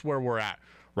that's where we're at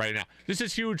right now. This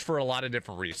is huge for a lot of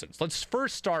different reasons. Let's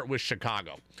first start with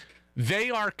Chicago. They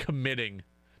are committing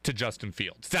to Justin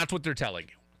Fields. That's what they're telling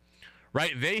you.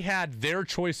 Right? They had their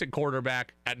choice at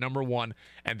quarterback at number 1,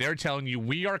 and they're telling you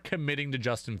we are committing to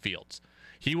Justin Fields.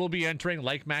 He will be entering,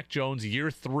 like Mac Jones, year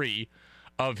 3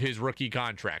 of his rookie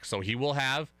contract. So he will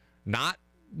have not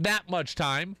that much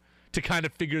time to kind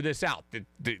of figure this out.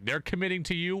 They're committing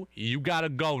to you. You got to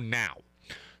go now.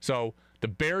 So the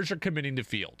Bears are committing to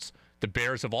Fields. The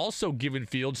Bears have also given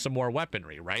Fields some more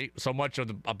weaponry, right? So much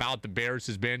about the Bears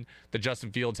has been that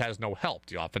Justin Fields has no help.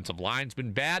 The offensive line's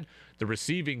been bad. The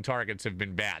receiving targets have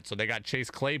been bad. So they got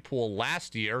Chase Claypool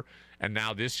last year, and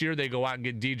now this year they go out and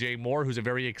get DJ Moore, who's a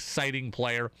very exciting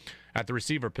player at the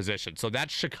receiver position. So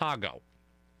that's Chicago.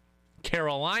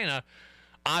 Carolina,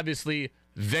 obviously,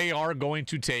 they are going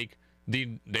to take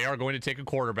a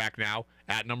quarterback now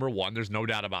at number 1. There's no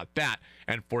doubt about that.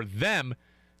 And for them,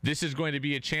 this is going to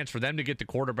be a chance for them to get the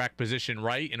quarterback position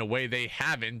right in a way they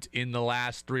haven't in the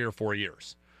last 3 or 4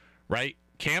 years, right?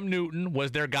 Cam Newton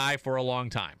was their guy for a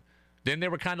long time. Then they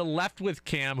were kind of left with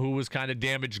Cam, who was kind of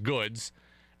damaged goods.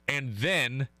 And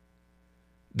then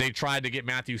they tried to get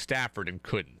Matthew Stafford and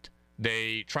couldn't.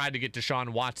 They tried to get Deshaun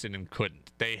Watson and couldn't.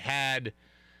 They had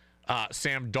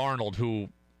Sam Darnold, who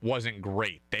wasn't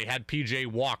great. They had P.J.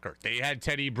 Walker. They had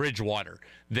Teddy Bridgewater.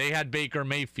 They had Baker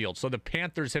Mayfield. So the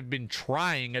Panthers have been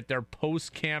trying at their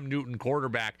post-Cam Newton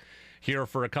quarterback here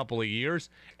for a couple of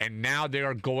years, and now they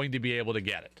are going to be able to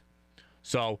get it.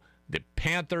 So the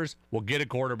Panthers will get a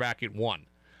quarterback at 1.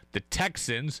 The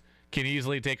Texans can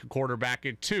easily take a quarterback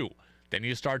at 2. Then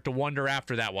you start to wonder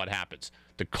after that what happens.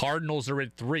 The Cardinals are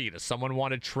at 3. Does someone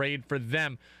want to trade for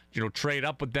them? Trade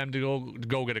up with them to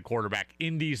go get a quarterback.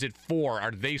 Indy's at 4.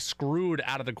 Are they screwed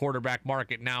out of the quarterback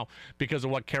market now because of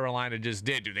what Carolina just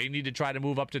did? Do they need to try to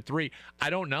move up to 3? I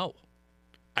don't know.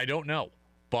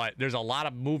 But there's a lot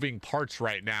of moving parts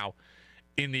right now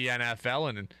in the NFL,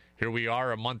 and here we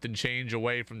are a month and change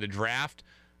away from the draft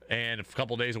and a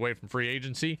couple days away from free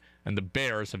agency, and the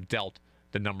Bears have dealt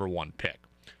the number 1 pick.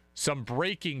 some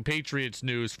breaking Patriots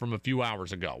news from a few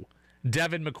hours ago.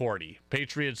 Devin McCourty,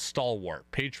 Patriots stalwart,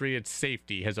 Patriots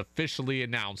safety, has officially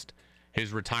announced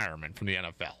his retirement from the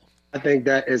NFL. I think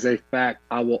that is a fact.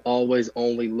 I will always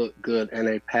only look good in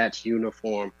a patch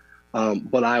uniform,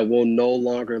 but I will no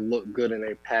longer look good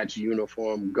in a patch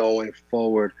uniform going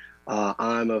forward.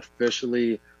 I'm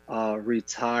officially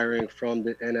retiring from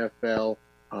the NFL.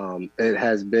 It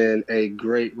has been a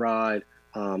great ride.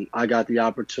 I got the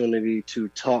opportunity to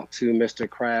talk to Mr.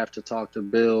 Kraft, to talk to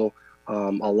Bill,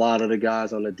 a lot of the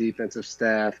guys on the defensive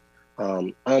staff.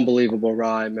 Unbelievable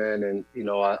ride, man. And, you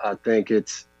know, I think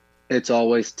it's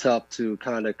always tough to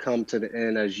kind of come to the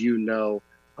end. As you know,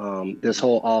 this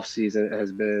whole offseason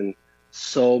has been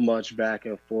so much back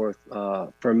and forth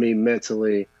for me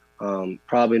mentally,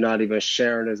 probably not even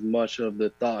sharing as much of the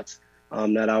thoughts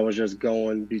that I was just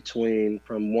going between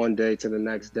from one day to the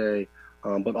next day.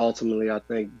 But ultimately, I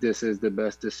think this is the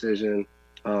best decision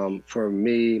for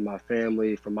me, my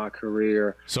family, for my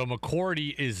career. So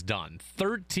McCourty is done.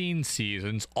 13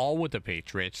 seasons, all with the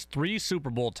Patriots, 3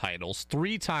 Super Bowl titles,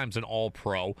 3 times an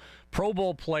All-Pro, Pro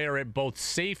Bowl player at both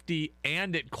safety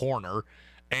and at corner,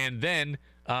 and then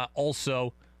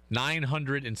also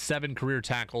 907 career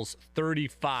tackles,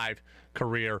 35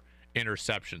 career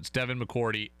interceptions. Devin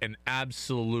McCourty, an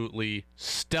absolutely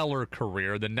stellar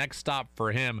career. The next stop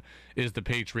for him is the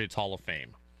Patriots Hall of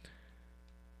Fame.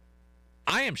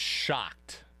 I am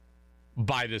shocked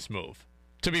by this move.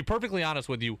 To be perfectly honest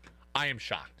with you, I am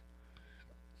shocked.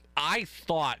 I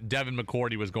thought Devin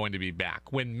McCourty was going to be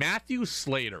back. When Matthew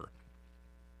Slater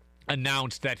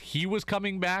announced that he was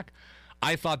coming back,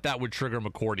 I thought that would trigger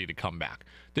McCourty to come back.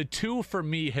 The two, for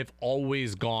me, have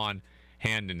always gone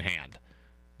hand in hand.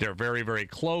 They're very, very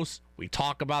close. We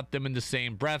talk about them in the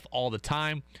same breath all the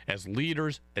time as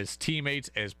leaders, as teammates,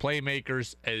 as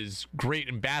playmakers, as great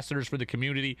ambassadors for the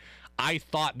community. I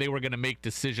thought they were going to make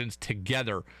decisions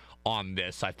together on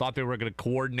this. I thought they were going to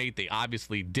coordinate. They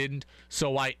obviously didn't.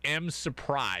 So I am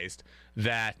surprised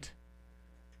that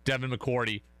Devin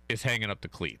McCourty is hanging up the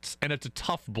cleats. And it's a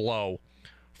tough blow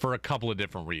for a couple of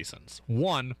different reasons.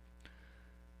 One,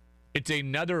 it's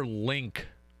another link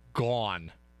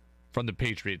gone from the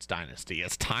Patriots dynasty.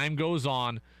 As time goes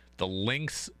on, the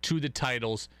links to the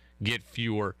titles get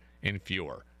fewer and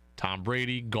fewer. Tom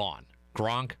Brady, gone.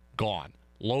 Gronk, gone.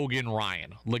 Logan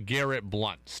Ryan, LeGarrette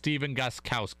Blount, Steven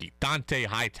Gostkowski, Dante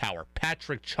Hightower,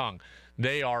 Patrick Chung,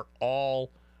 they are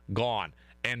all gone.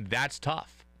 And that's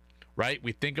tough, right?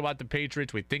 We think about the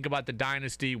Patriots, we think about the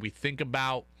dynasty, we think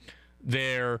about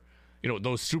their,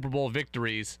 those Super Bowl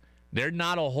victories. There's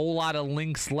not a whole lot of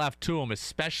links left to them,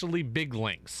 especially big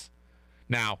links.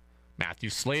 Now,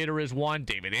 Matthew Slater is one.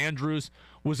 David Andrews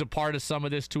was a part of some of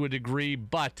this to a degree,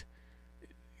 but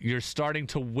you're starting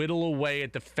to whittle away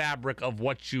at the fabric of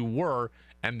what you were,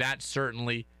 and that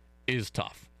certainly is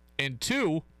tough. And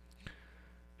two,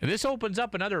 and this opens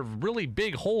up another really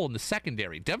big hole in the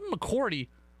secondary. Devin McCourty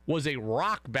was a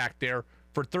rock back there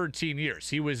for 13 years.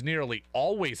 He was nearly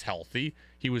always healthy.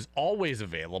 He was always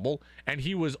available, and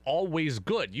he was always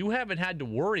good. You haven't had to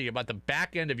worry about the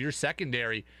back end of your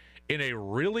secondary in a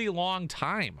really long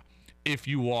time if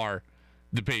you are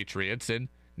the Patriots, and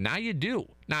now you do.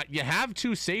 Now, you have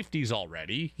 2 safeties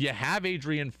already. You have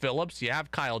Adrian Phillips. You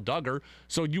have Kyle Duggar,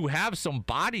 so you have some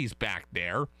bodies back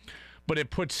there, but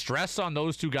it puts stress on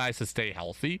those 2 guys to stay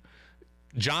healthy.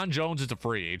 John Jones is a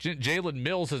free agent. Jalen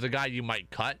Mills is a guy you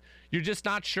might cut. You're just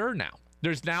not sure now.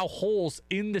 There's now holes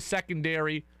in the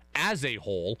secondary as a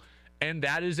whole, and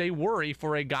that is a worry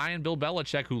for a guy in Bill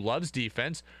Belichick who loves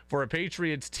defense, for a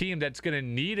Patriots team that's going to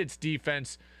need its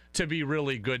defense to be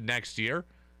really good next year.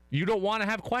 You don't want to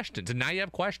have questions, and now you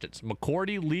have questions.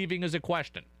 McCourty leaving is a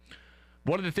question.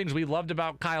 One of the things we loved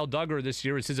about Kyle Duggar this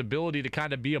year is his ability to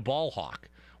kind of be a ball hawk.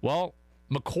 Well,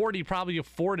 McCourty probably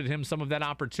afforded him some of that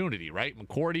opportunity, right?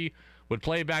 McCourty would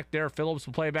play back there, Phillips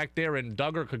would play back there, and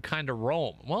Duggar could kind of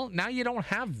roam. Well, now you don't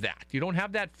have that. You don't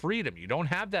have that freedom. You don't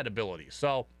have that ability.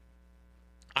 So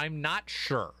I'm not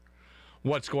sure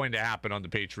what's going to happen on the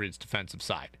Patriots' defensive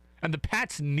side. And the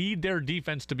Pats need their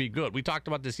defense to be good. We talked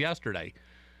about this yesterday.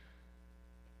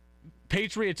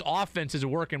 Patriots' offense is a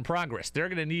work in progress. They're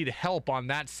going to need help on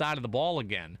that side of the ball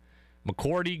again.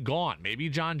 McCourty gone. Maybe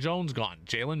John Jones gone.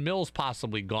 Jalen Mills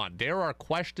possibly gone. There are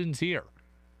questions here.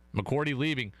 McCourty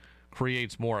leaving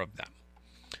creates more of them.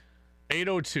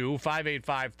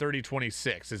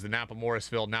 802-585-3026 is the Napa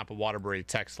Morrisville Napa Waterbury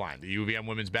text line. The UVM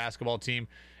women's basketball team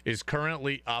is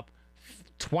currently up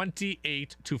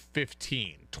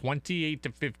 28-15.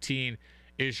 28-15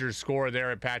 is your score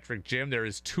there at Patrick Gym. There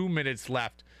is 2 minutes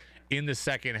left in the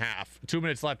second half. 2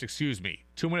 minutes left, 2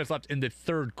 minutes left in the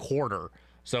third quarter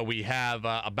So we have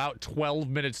about 12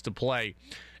 minutes to play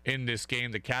in this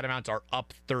game. The Catamounts are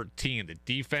up 13. The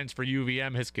defense for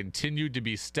UVM has continued to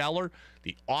be stellar.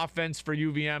 The offense for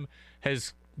UVM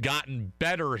has gotten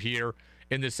better here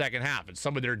in the second half, and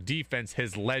some of their defense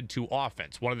has led to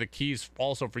offense. One of the keys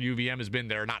also for UVM has been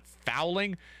they're not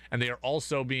fouling, and they are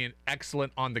also being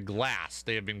excellent on the glass.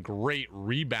 They have been great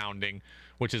rebounding,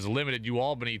 which has limited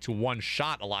UAlbany to one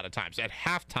shot a lot of times. At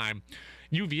halftime,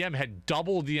 UVM had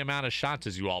double the amount of shots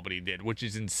as UAlbany did, which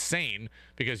is insane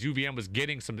because UVM was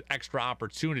getting some extra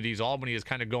opportunities. Albany is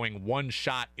kind of going one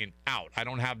shot and out. I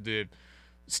don't have the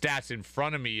stats in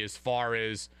front of me as far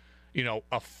as,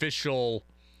 official,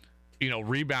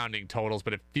 rebounding totals,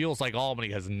 but it feels like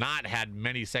Albany has not had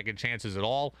many second chances at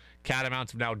all.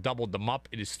 Catamounts have now doubled them up.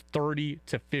 It is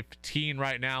 30-15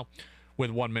 right now with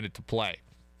 1 minute to play.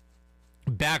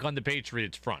 Back on the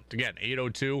Patriots front. Again,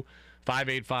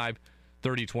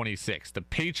 802-585-3026. The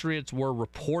Patriots were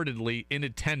reportedly in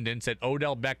attendance at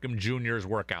Odell Beckham Jr.'s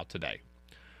workout today.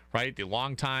 Right? The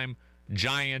longtime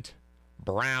Giant,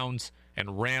 Browns,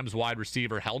 and Rams wide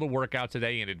receiver held a workout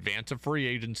today in advance of free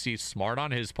agency. Smart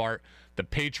on his part. The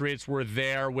Patriots were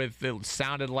there with, it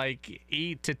sounded like,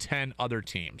 8 to 10 other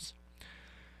teams.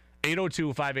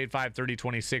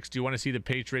 802-585-3026. Do you want to see the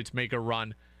Patriots make a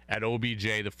run at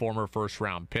OBJ, the former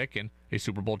first-round pick and a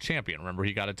Super Bowl champion? Remember,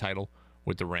 he got a title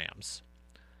with the Rams.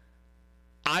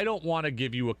 I don't want to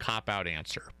give you a cop-out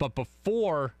answer, but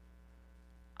before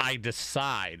I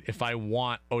decide if I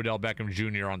want Odell Beckham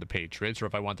Jr. on the Patriots or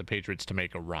if I want the Patriots to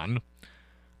make a run,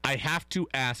 I have to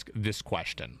ask this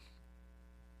question.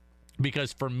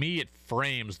 Because for me, it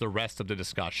frames the rest of the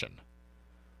discussion.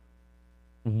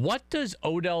 What does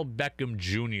Odell Beckham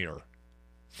Jr.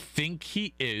 think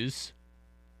he is?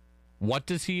 What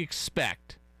does he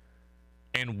expect?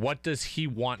 And what does he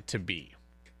want to be?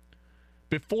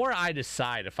 Before I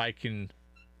decide if I can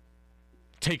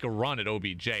take a run at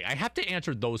OBJ, I have to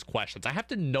answer those questions. I have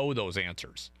to know those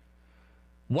answers.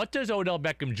 What does Odell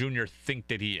Beckham Jr. think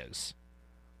that he is?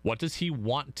 What does he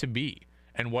want to be?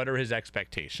 And what are his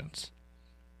expectations?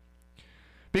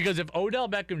 Because if Odell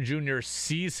Beckham Jr.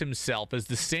 sees himself as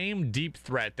the same deep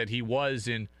threat that he was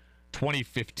in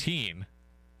 2015,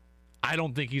 I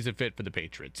don't think he's a fit for the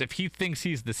Patriots. If he thinks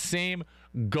he's the same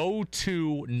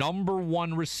go-to number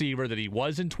one receiver that he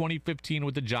was in 2015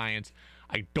 with the Giants,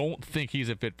 I don't think he's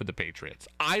a fit for the Patriots.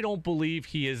 I don't believe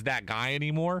he is that guy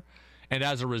anymore. And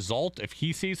as a result, if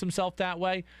he sees himself that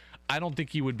way, I don't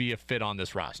think he would be a fit on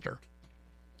this roster.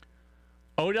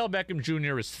 Odell Beckham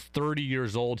Jr. is 30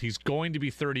 years old. He's going to be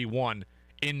 31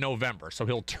 in November. So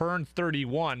he'll turn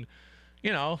 31,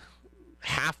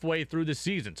 halfway through the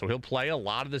season. So he'll play a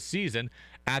lot of the season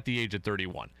at the age of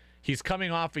 31. He's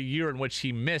coming off a year in which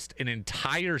he missed an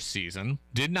entire season,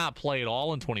 did not play at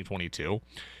all in 2022.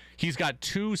 He's got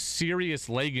 2 serious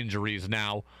leg injuries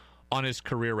now on his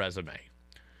career resume.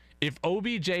 If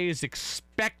OBJ is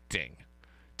expecting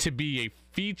to be a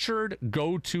featured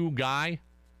go-to guy,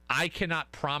 I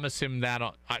cannot promise him that.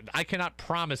 I cannot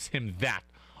promise him that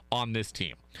on this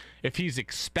team. If he's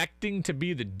expecting to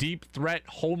be the deep threat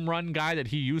home run guy that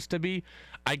he used to be,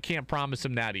 I can't promise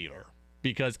him that either,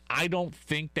 because I don't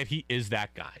think that he is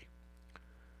that guy.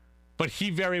 But he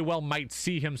very well might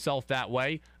see himself that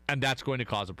way, and that's going to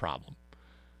cause a problem.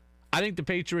 I think the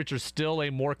Patriots are still a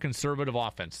more conservative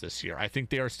offense this year. I think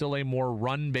they are still a more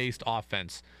run-based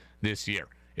offense this year.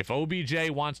 If OBJ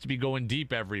wants to be going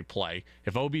deep every play,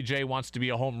 if OBJ wants to be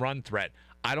a home run threat,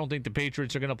 I don't think the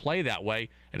Patriots are going to play that way.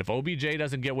 And if OBJ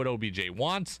doesn't get what OBJ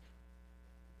wants,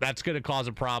 that's going to cause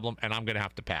a problem, and I'm going to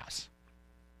have to pass.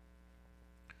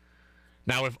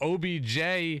 Now, if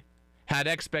OBJ had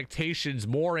expectations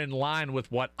more in line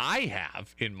with what I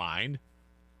have in mind,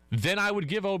 then I would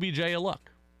give OBJ a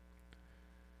look.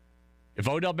 If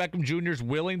Odell Beckham Jr. is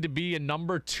willing to be a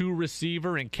number 2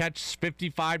 receiver and catch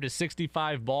 55 to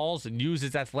 65 balls and use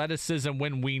his athleticism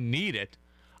when we need it,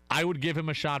 I would give him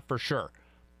a shot for sure.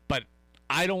 But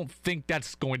I don't think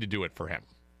that's going to do it for him.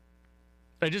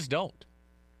 I just don't.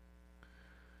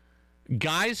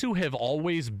 Guys who have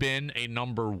always been a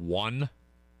number 1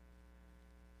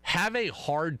 have a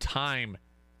hard time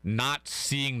not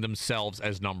seeing themselves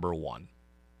as number 1.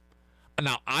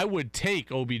 Now, I would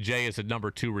take OBJ as a number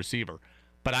 2 receiver,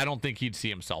 but I don't think he'd see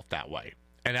himself that way.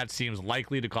 And that seems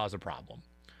likely to cause a problem,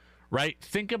 right?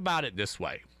 Think about it this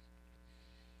way.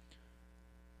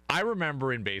 I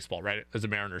remember in baseball, right, as a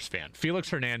Mariners fan, Felix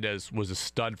Hernandez was a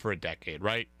stud for a decade,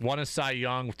 right? Won a Cy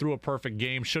Young, threw a perfect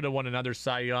game, should have won another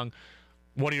Cy Young.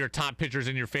 One of your top pitchers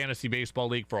in your fantasy baseball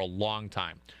league for a long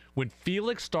time. When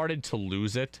Felix started to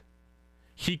lose it,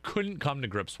 he couldn't come to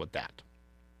grips with that.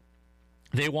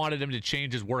 They wanted him to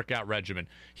change his workout regimen.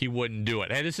 He wouldn't do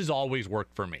it. Hey, this has always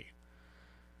worked for me.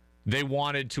 They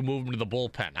wanted to move him to the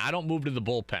bullpen. I don't move to the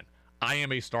bullpen. I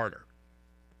am a starter.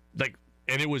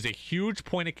 And it was a huge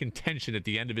point of contention at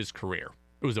the end of his career.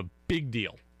 It was a big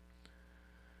deal.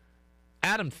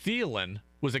 Adam Thielen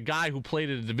was a guy who played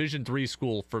at a Division III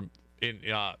school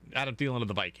Adam Thielen of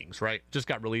the Vikings, right? Just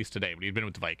got released today, but he'd been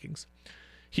with the Vikings.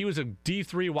 He was a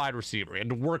D3 wide receiver. He had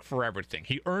to work for everything.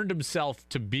 He earned himself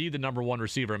to be the number one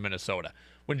receiver in Minnesota.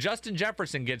 When Justin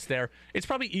Jefferson gets there, it's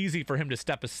probably easy for him to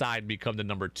step aside and become the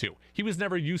number two. He was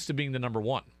never used to being the number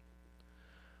one.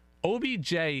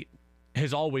 OBJ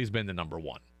has always been the number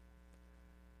one.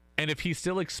 And if he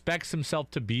still expects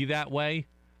himself to be that way,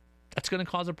 that's going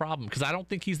to cause a problem because I don't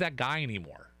think he's that guy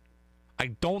anymore. I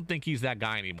don't think he's that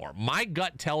guy anymore. My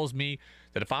gut tells me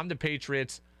that if I'm the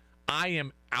Patriots, I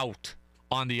am out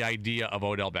on the idea of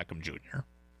Odell Beckham Jr.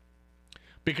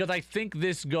 Because I think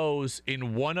this goes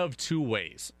in one of two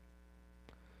ways.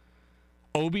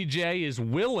 OBJ is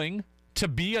willing to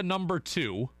be a number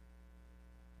two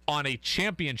on a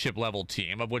championship level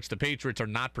team, of which the Patriots are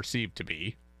not perceived to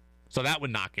be. So that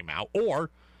would knock him out. Or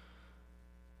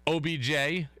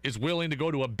OBJ is willing to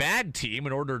go to a bad team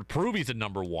in order to prove he's a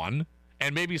number one,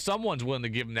 and maybe someone's willing to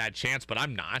give him that chance, but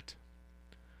I'm not.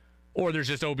 Or there's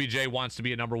just OBJ wants to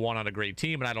be a number one on a great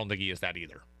team, and I don't think he is that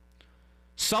either.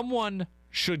 Someone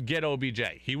should get OBJ.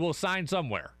 He will sign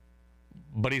somewhere,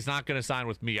 but he's not going to sign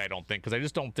with me, I don't think, because I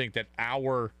just don't think that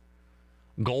our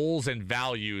goals and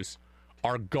values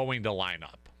are going to line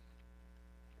up.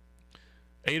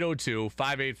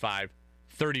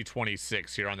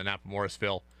 802-585-3026 here on the Napa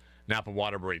Morrisville, Napa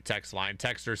Waterbury text line.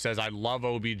 Texter says, I love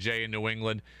OBJ in New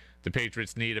England. The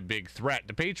Patriots need a big threat.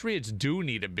 The Patriots do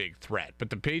need a big threat,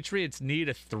 but the Patriots need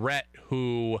a threat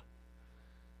who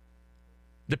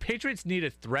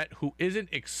isn't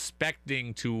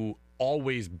expecting to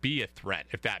always be a threat,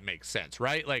 if that makes sense,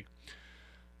 right? Like,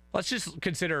 let's just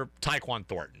consider Tyquan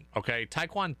Thornton, okay?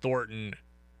 Tyquan Thornton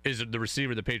is the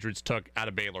receiver the Patriots took out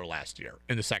of Baylor last year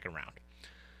in the second round.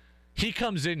 He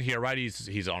comes in here, right?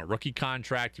 He's on a rookie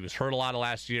contract. He was hurt a lot of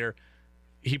last year.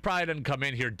 He probably doesn't come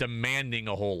in here demanding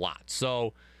a whole lot.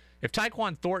 So if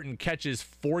Tyquan Thornton catches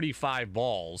 45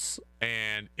 balls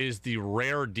and is the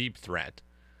rare deep threat,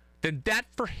 then that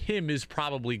for him is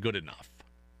probably good enough.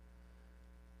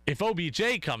 If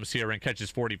OBJ comes here and catches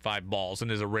 45 balls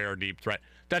and is a rare deep threat,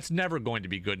 that's never going to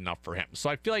be good enough for him. So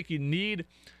I feel like you need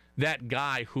that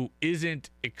guy who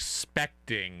isn't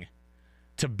expecting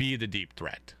to be the deep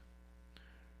threat.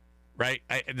 Right?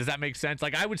 Does that make sense?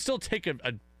 Like, I would still take a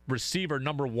receiver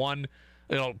number one,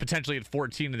 potentially at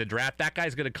 14 in the draft. That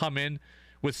guy's going to come in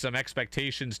with some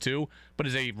expectations too. But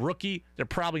as a rookie, they're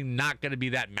probably not going to be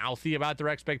that mouthy about their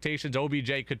expectations.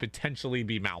 OBJ could potentially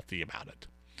be mouthy about it.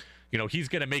 He's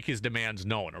going to make his demands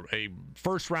known. A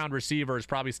first-round receiver is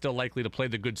probably still likely to play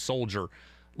the good soldier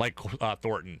like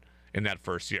Thornton in that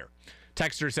first year.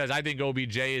 Texter says, I think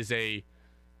OBJ is a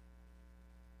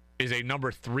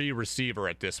number 3 receiver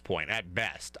at this point, at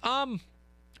best.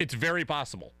 It's very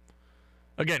possible.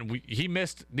 Again, he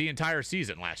missed the entire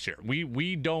season last year.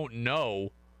 We don't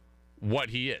know what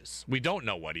he is. We don't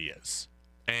know what he is.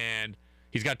 And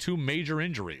he's got 2 major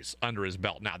injuries under his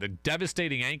belt. Now, the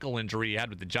devastating ankle injury he had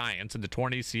with the Giants and the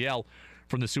torn ACL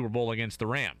from the Super Bowl against the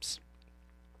Rams.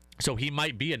 So he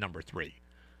might be a number 3.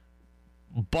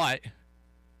 But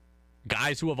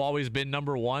guys who have always been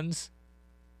number ones,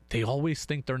 they always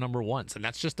think they're number ones. And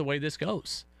that's just the way this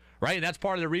goes. Right? And that's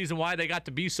part of the reason why they got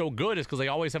to be so good is because they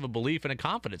always have a belief and a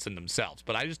confidence in themselves.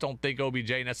 But I just don't think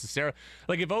OBJ necessarily...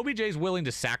 Like, if OBJ is willing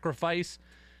to sacrifice,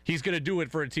 he's going to do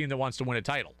it for a team that wants to win a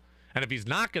title. And if he's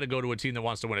not going to go to a team that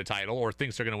wants to win a title or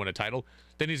thinks they're going to win a title,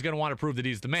 then he's going to want to prove that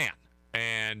he's the man.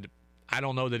 And I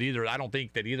don't know that either. I don't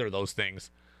think that either of those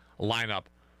things line up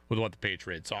with what the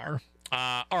Patriots are.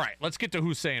 All right, let's get to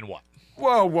who's saying what.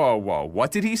 Whoa, whoa, whoa.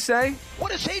 What did he say?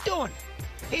 What is he doing?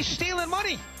 He's stealing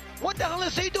money. What the hell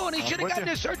is he doing? He should have gotten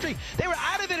his surgery. They were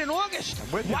out of it in August.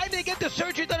 Why did they get the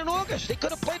surgery done in August? They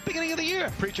could have played beginning of the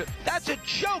year. Preach it. That's a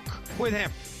joke with him.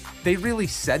 They really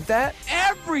said that?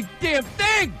 Every damn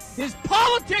thing is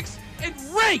politics and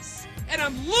race, and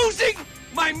I'm losing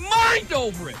my mind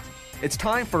over it. It's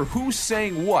time for Who's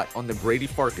Saying What on The Brady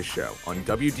Farkas Show on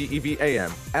WDEV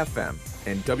AM, FM,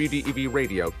 and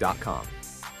WDEVradio.com.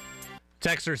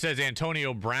 Texter says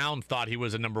Antonio Brown thought he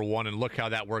was a number 1, and look how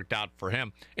that worked out for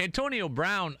him. Antonio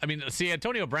Brown's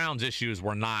issues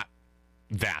were not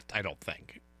that, I don't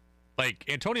think. Like,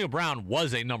 Antonio Brown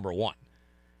was a number 1.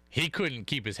 he couldn't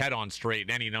keep his head on straight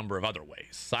in any number of other ways.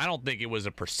 So I don't think it was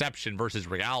a perception versus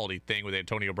reality thing with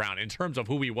Antonio Brown. In terms of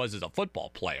who he was as a football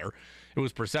player, it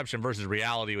was perception versus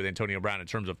reality with Antonio Brown in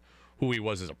terms of who he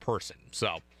was as a person. So,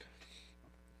 all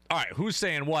right, who's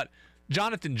saying what?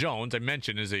 Jonathan Jones, I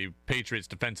mentioned, is a Patriots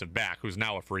defensive back who's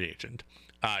now a free agent.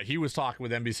 He was talking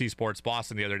with NBC Sports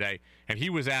Boston the other day, and he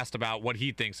was asked about what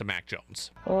he thinks of Mac Jones.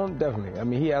 Definitely. I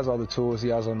mean, he has all the tools. He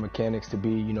has all the mechanics to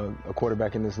be, a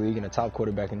quarterback in this league and a top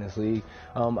quarterback in this league.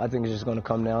 I think it's just going to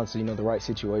come down to, the right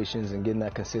situations and getting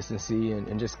that consistency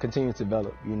and just continue to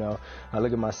develop. I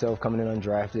look at myself coming in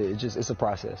undrafted. It's a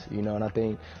process, and I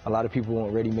think a lot of people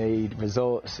want ready-made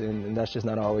results, and that's just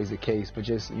not always the case. But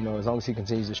just, as long as he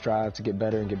continues to strive to get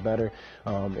better and get better,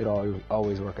 it'll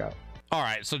always work out. All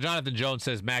right, so Jonathan Jones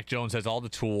says Mac Jones has all the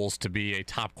tools to be a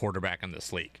top quarterback in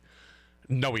this league.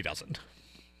 No, he doesn't.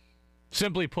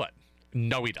 Simply put,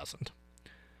 no, he doesn't.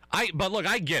 But look,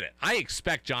 I get it. I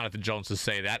expect Jonathan Jones to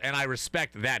say that, and I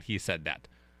respect that he said that.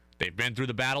 They've been through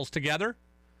the battles together.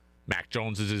 Mac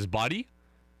Jones is his buddy.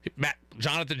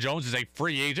 Jonathan Jones is a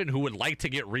free agent who would like to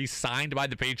get re-signed by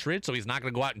the Patriots, so he's not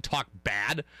going to go out and talk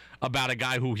bad about a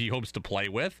guy who he hopes to play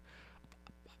with.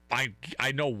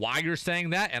 I know why you're saying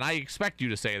that, and I expect you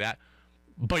to say that,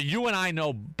 but you and I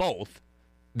know both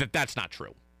that that's not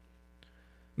true.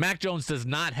 Mac Jones does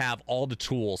not have all the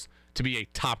tools to be a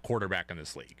top quarterback in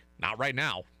this league. Not right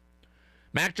now.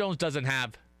 Mac Jones doesn't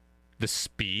have the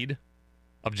speed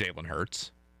of Jalen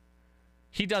Hurts.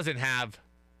 He doesn't have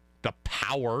the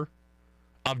power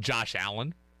of Josh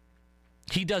Allen.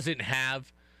 He doesn't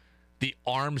have the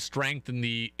arm strength and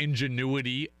the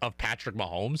ingenuity of Patrick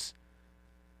Mahomes.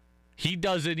 He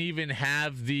doesn't even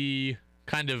have the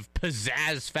kind of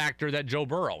pizzazz factor that Joe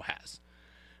Burrow has.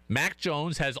 Mac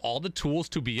Jones has all the tools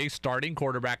to be a starting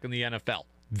quarterback in the NFL.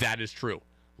 That is true.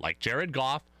 Like Jared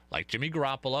Goff, like Jimmy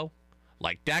Garoppolo,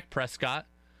 like Dak Prescott,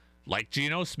 like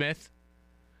Geno Smith,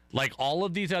 like all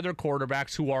of these other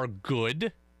quarterbacks who are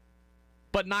good,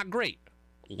 but not great.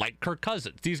 Like Kirk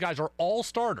Cousins. These guys are all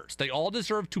starters. They all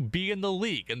deserve to be in the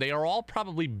league, and they are all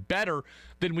probably better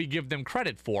than we give them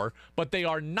credit for, but they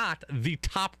are not the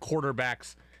top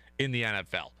quarterbacks in the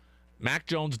NFL. Mac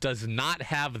Jones does not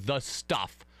have the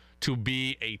stuff to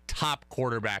be a top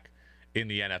quarterback in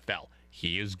the NFL.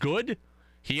 He is good.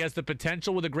 He has the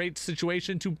potential with a great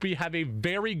situation to have a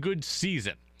very good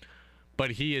season,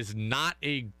 but he is not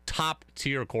a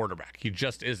top-tier quarterback. He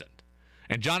just isn't.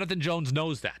 And Jonathan Jones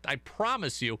knows that. I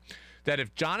promise you that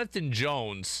if Jonathan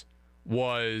Jones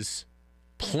was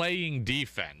playing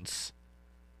defense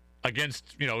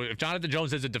against, if Jonathan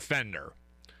Jones is a defender,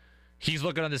 he's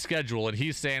looking on the schedule and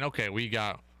he's saying, okay, we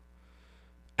got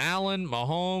Allen,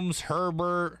 Mahomes,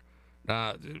 Herbert,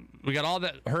 we got all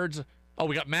that, Hurts. Oh,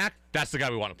 we got Mac. That's the guy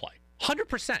we want to play.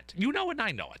 100%. You know it and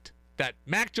I know it. That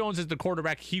Mac Jones is the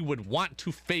quarterback he would want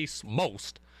to face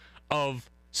most of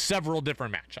several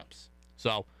different matchups.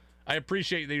 So I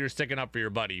appreciate that you're sticking up for your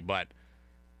buddy, but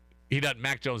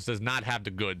Mac Jones does not have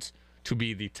the goods to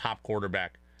be the top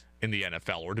quarterback in the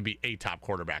NFL or to be a top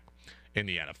quarterback in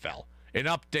the NFL. An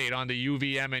update on the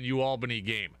UVM and UAlbany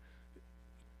game.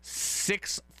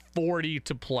 6:40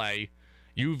 to play.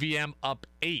 UVM up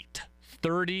 8,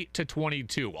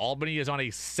 30-22. Albany is on a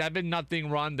 7-0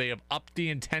 run. They have upped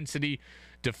the intensity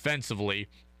defensively.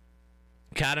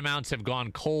 Catamounts have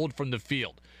gone cold from the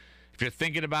field. If you're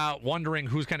thinking about wondering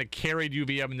who's kind of carried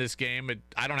UVM in this game,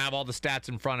 I don't have all the stats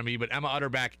in front of me, but Emma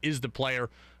Utterback is the player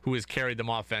who has carried them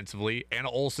offensively.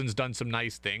 Anna Olsen's done some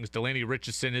nice things. Delaney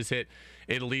Richardson has hit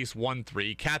at least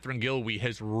 1-3. Catherine Gilwey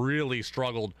has really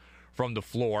struggled from the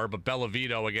floor, but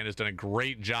Bellavito, again, has done a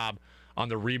great job on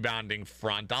the rebounding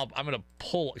front. I'm going to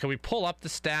pull. Can we pull up the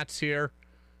stats here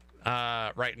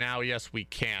right now? Yes, we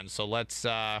can. So let's,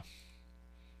 I'll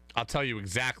tell you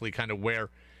exactly kind of where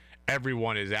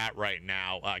everyone is at right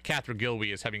now. Catherine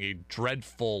Gilby is having a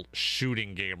dreadful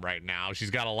shooting game right now.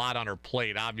 She's got a lot on her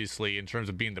plate, obviously, in terms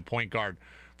of being the point guard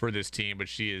for this team, but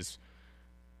she is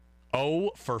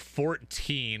 0 for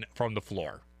 14 from the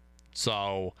floor.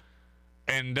 So,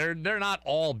 and they're not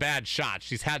all bad shots.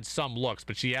 She's had some looks,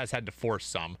 but she has had to force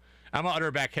some. Emma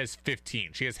Utterback has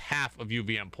 15. She has half of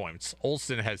UVM points.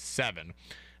 Olsen has 7.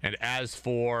 And as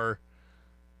for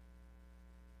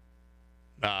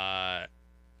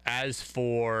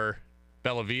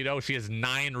Bellavito, she has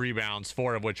 9 rebounds,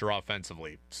 4 of which are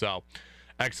offensively. So,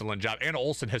 excellent job. Anna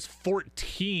Olsen has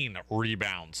 14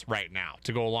 rebounds right now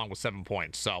to go along with 7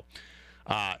 points. So,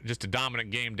 just a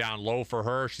dominant game down low for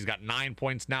her. She's got 9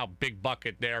 points now. Big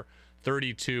bucket there.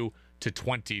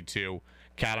 32-22.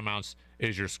 Catamounts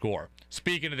is your score.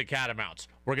 Speaking of the Catamounts,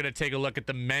 we're going to take a look at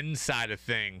the men's side of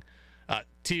thing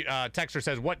Texter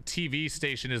says, what TV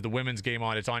station is the women's game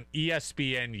on? It's on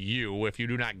ESPNU. If you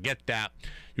do not get that,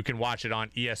 you can watch it on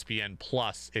ESPN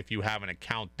Plus if you have an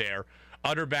account there.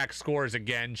 Utterback scores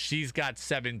again. She's got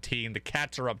 17. The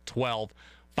Cats are up 12.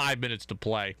 5 minutes to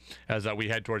play as we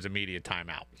head towards immediate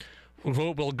timeout.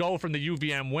 We'll go from the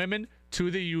UVM women to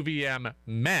the UVM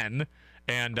men.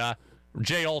 And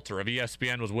Jay Alter of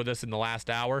ESPN was with us in the last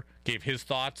hour, gave his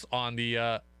thoughts on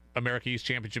the America East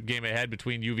Championship game ahead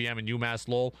between UVM and UMass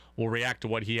Lowell. We'll react to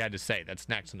what he had to say. That's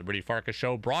next on the Brady Farkas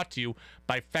Show, brought to you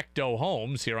by Fecto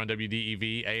Homes here on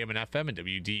WDEV AM and FM and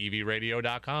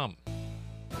WDEVradio.com.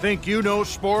 Think you know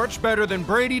sports better than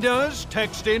Brady does?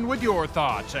 Text in with your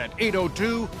thoughts at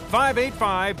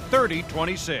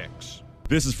 802-585-3026.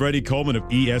 This is Freddie Coleman of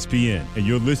ESPN, and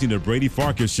you're listening to Brady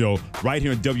Farkas Show right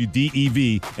here on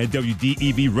WDEV and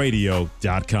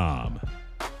WDEVradio.com.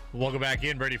 Welcome back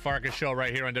in. Brady Farkas Show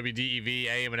right here on WDEV,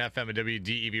 AM and FM, and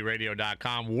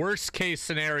WDEVradio.com. Worst case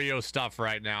scenario stuff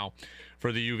right now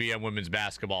for the UVM women's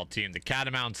basketball team. The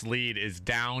Catamounts lead is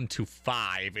down to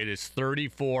 5. It is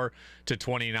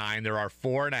 34-29. There are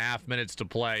 4.5 minutes to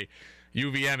play.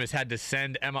 UVM has had to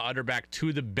send Emma Utterback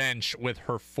to the bench with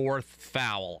her 4th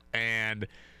foul. And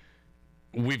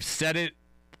we've said it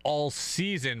all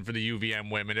season for the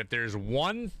UVM women. If there's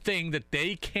one thing that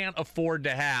they can't afford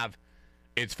to have,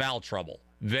 it's foul trouble.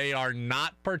 They are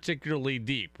not particularly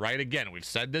deep, right? Again, we've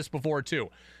said this before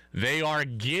too. They are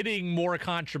getting more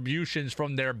contributions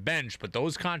from their bench, but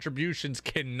those contributions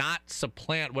cannot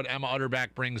supplant what Emma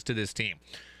Utterback brings to this team.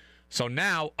 So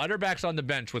now Utterback's on the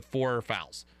bench with 4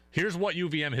 fouls. Here's what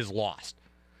UVM has lost.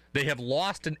 They have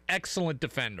lost an excellent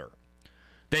defender.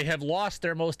 They have lost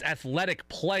their most athletic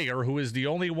player, who is the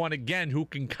only one, again, who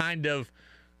can kind of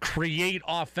create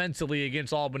offensively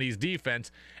against Albany's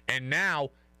defense. And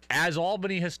now, as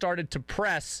Albany has started to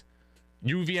press,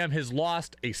 UVM has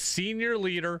lost a senior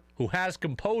leader who has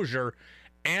composure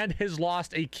and has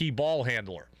lost a key ball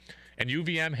handler. And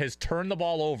UVM has turned the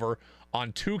ball over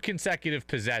on 2 consecutive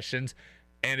possessions,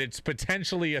 and it's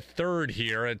potentially a third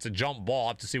here. It's a jump ball. I'll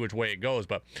have to see which way it goes.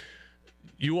 But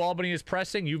Albany is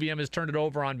pressing. UVM has turned it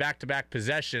over on back-to-back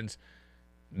possessions.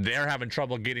 They're having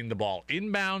trouble getting the ball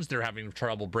inbounds. They're having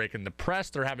trouble breaking the press.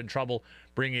 They're having trouble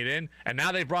bringing it in. And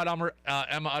now they've brought Emma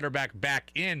Utterback back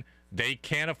in. They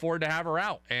can't afford to have her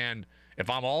out. And if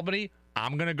I'm Albany,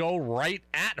 I'm going to go right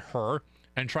at her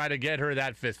and try to get her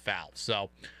that 5th foul. So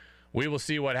we will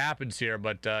see what happens here.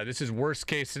 But this is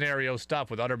worst-case scenario stuff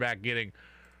with Utterback getting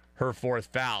her 4th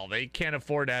foul. They can't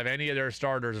afford to have any of their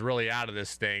starters really out of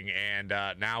this thing. And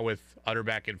now with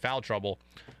Utterback in foul trouble,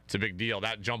 it's a big deal.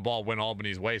 That jump ball went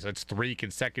Albany's way, so that's 3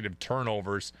 consecutive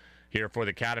turnovers here for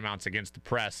the Catamounts against the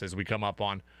press as we come up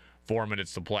on 4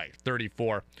 minutes to play.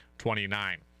 34-29.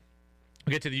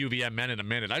 We'll get to the UVM men in a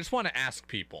minute. I just want to ask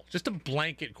people, just a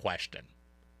blanket question.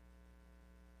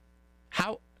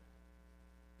 How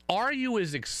are you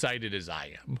as excited as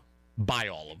I am by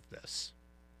all of this?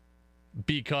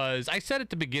 Because I said at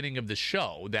the beginning of the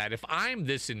show that if I'm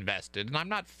this invested, and I'm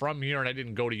not from here and I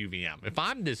didn't go to UVM, if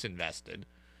I'm this invested,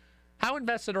 how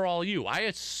invested are all you? I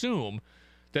assume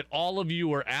that all of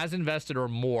you are as invested or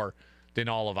more than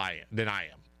I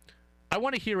am. I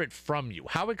want to hear it from you.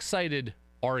 How excited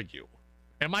are you?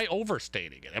 Am I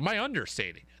overstating it? Am I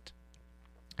understating it?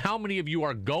 How many of you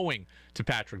are going to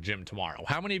Patrick Gym tomorrow?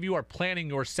 How many of you are planning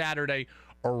your Saturday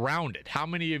around it? How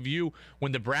many of you,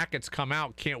 when the brackets come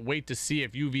out, can't wait to see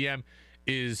if UVM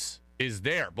is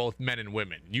there, both men and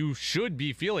women? You should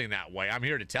be feeling that way. I'm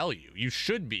here to tell you. You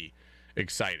should be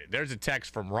excited. There's a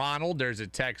text from Ronald. There's a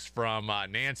text from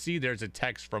Nancy. There's a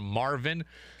text from Marvin.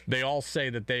 They all say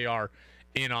that they are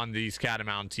in on these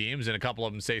Catamount teams, and a couple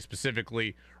of them say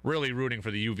specifically really rooting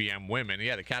for the UVM women.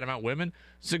 Yeah, the Catamount women,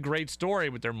 it's a great story,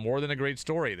 but they're more than a great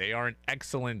story. They are an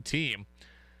excellent team.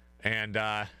 And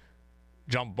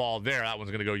jump ball there. That one's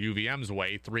going to go UVM's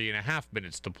way. 3.5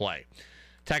 minutes to play.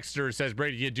 Texter says,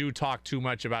 Brady, you do talk too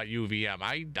much about UVM.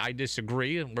 I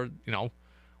disagree, and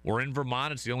we're in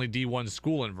Vermont. It's the only D1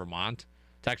 school in Vermont.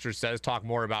 Texter says, talk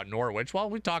more about Norwich. Well,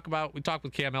 we talk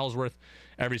with Cam Ellsworth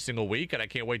every single week, and I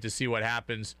can't wait to see what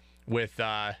happens with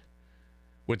the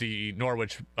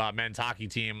Norwich men's hockey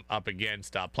team up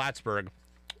against Plattsburgh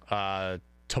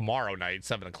tomorrow night,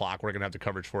 7 o'clock. We're going to have the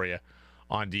coverage for you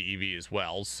on DEV as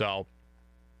well. So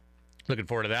looking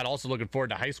forward to that. Also looking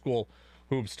forward to high school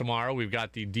hoops tomorrow. We've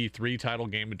got the D3 title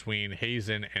game between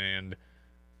Hazen and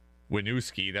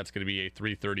Winooski. That's going to be a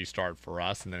 3:30 start for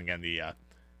us. And then again, the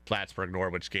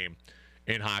Plattsburgh-Norwich game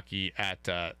in hockey at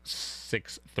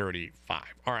 6:35.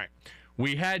 All right.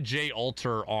 We had Jay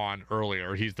Alter on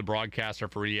earlier. He's the broadcaster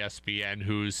for ESPN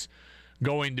who's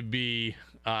going to be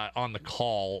on the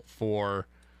call for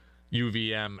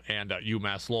UVM and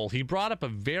UMass Lowell. He brought up a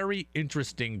very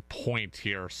interesting point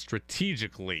here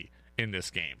strategically in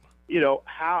this game.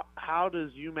 How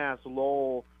does UMass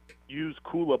Lowell use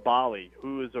Koulibaly,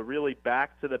 who is a really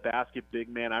back-to-the-basket big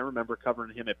man? I remember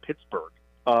covering him at Pittsburgh.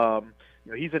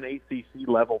 He's an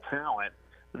ACC-level talent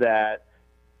that,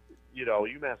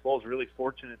 UMass Lowell is really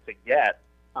fortunate to get.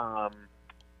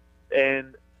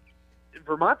 And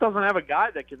Vermont doesn't have a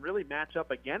guy that can really match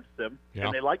up against him,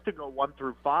 and they like to go 1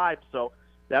 through 5, so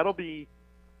that'll be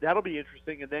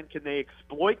interesting. And then can they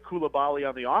exploit Koulibaly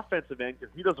on the offensive end,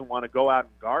 because he doesn't want to go out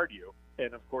and guard you?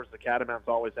 And of course, the Catamounts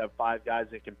always have 5 guys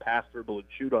that can pass, dribble, and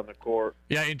shoot on the court.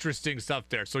 Yeah, interesting stuff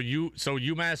there. So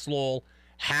UMass Lowell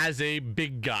has a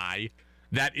big guy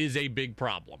that is a big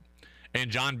problem,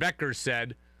 and John Becker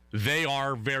said they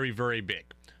are very, very big.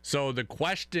 So the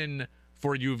question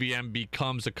for UVM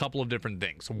becomes a couple of different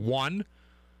things. One,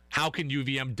 how can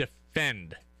UVM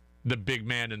defend the big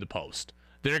man in the post?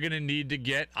 They're going to need to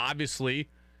get, obviously,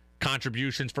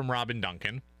 contributions from Robin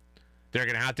Duncan. They're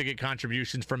going to have to get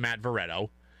contributions from Matt Veretto.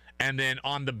 And then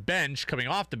on the bench, coming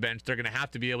off the bench, they're going to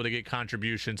have to be able to get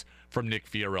contributions from Nick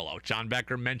Fiorillo. John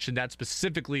Becker mentioned that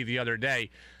specifically the other day,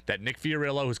 that Nick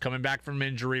Fiorillo, who's coming back from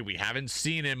injury, we haven't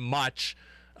seen him much.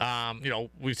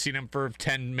 We've seen him for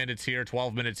 10 minutes here,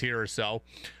 12 minutes here or so.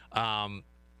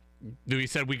 We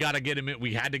said we got to get him in.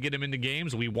 We had to get him into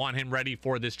games. We want him ready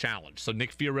for this challenge. So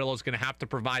Nick Fiorillo is going to have to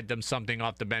provide them something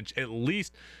off the bench, at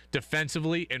least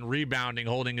defensively and rebounding,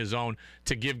 holding his own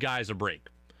to give guys a break.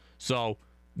 So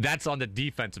that's on the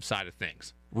defensive side of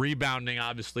things. Rebounding,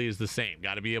 obviously, is the same.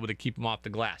 Got to be able to keep him off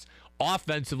the glass.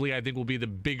 Offensively, I think will be the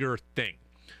bigger thing.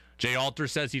 Jay Alter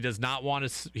says he doesn't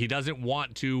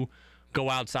want to go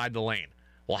outside the lane.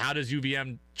 Well, how does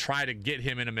UVM try to get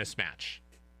him in a mismatch?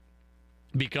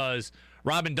 Because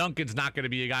Robin Duncan's not going to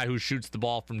be a guy who shoots the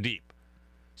ball from deep.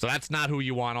 So that's not who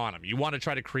you want on him. You want to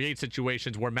try to create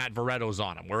situations where Matt Veretto's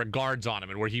on him, where a guard's on him,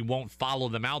 and where he won't follow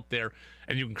them out there,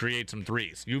 and you can create some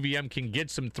threes. UVM can get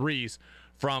some threes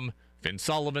from Finn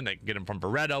Sullivan. They can get them from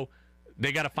Veretto.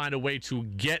 They got to find a way to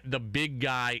get the big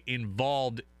guy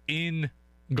involved in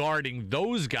guarding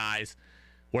those guys,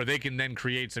 where they can then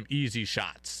create some easy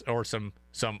shots or some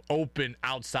open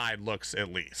outside looks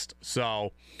at least.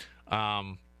 So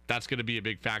that's going to be a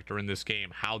big factor in this game,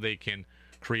 how they can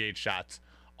create shots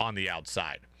on the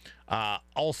outside.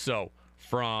 Also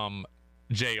from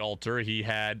Jay Alter, he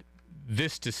had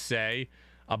this to say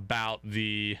about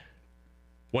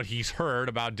what he's heard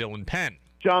about Dylan Penn.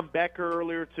 John Becker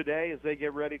earlier today, as they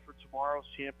get ready for tomorrow's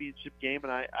championship game,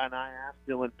 and I asked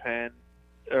Dylan Penn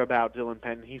about Dylan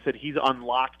Penn. He said he's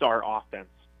unlocked our offense.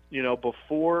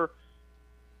 Before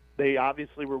they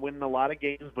obviously were winning a lot of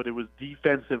games, but it was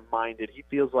defensive-minded. He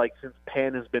feels like since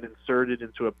Penn has been inserted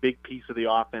into a big piece of the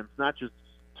offense, not just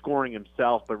scoring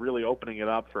himself, but really opening it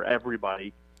up for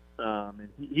everybody. And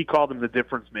he called him the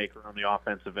difference maker on the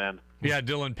offensive end. Yeah,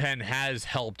 Dylan Penn has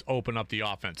helped open up the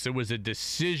offense. It was a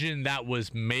decision that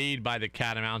was made by the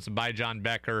Catamounts and by John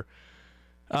Becker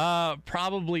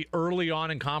probably early on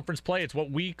in conference play. It's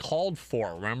what we called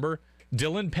for, remember?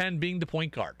 Dylan Penn being the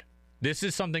point guard. This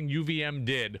is something UVM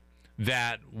did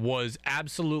that was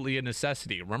absolutely a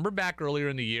necessity. Remember back earlier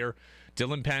in the year,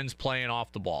 Dylan Penn's playing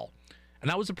off the ball. And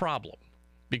that was a problem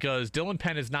because Dylan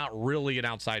Penn is not really an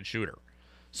outside shooter.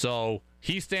 So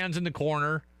he stands in the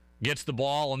corner, gets the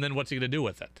ball, and then what's he going to do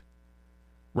with it?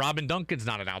 Robin Duncan's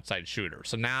not an outside shooter.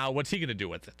 So now what's he going to do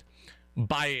with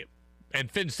it? And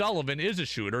Finn Sullivan is a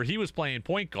shooter. He was playing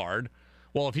point guard.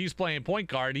 Well, if he's playing point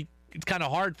guard, it's kind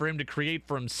of hard for him to create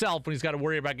for himself when he's got to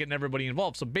worry about getting everybody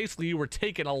involved. So basically, you were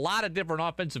taking a lot of different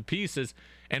offensive pieces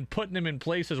and putting them in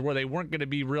places where they weren't going to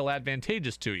be real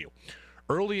advantageous to you.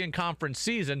 Early in conference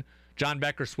season, John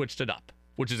Becker switched it up,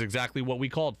 which is exactly what we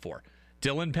called for.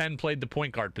 Dylan Penn played the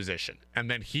point guard position, and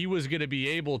then he was going to be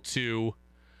able to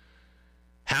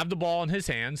have the ball in his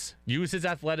hands, use his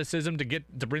athleticism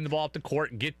to bring the ball up the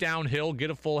court, get downhill, get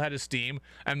a full head of steam,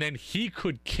 and then he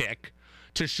could kick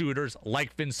to shooters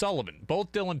like Finn Sullivan.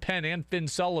 Both Dylan Penn and Finn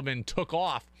Sullivan took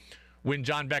off when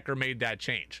John Becker made that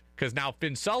change, because now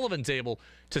Finn Sullivan's able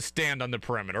to stand on the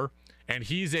perimeter, and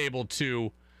he's able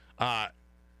to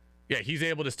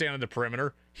stand on the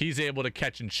perimeter. He's able to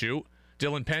catch and shoot.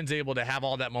 Dylan Penn's able to have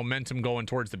all that momentum going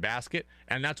towards the basket,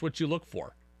 and that's what you look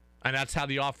for. And that's how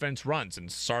the offense runs.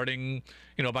 And starting,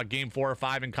 about game 4 or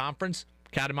 5 in conference,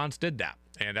 Catamounts did that.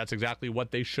 And that's exactly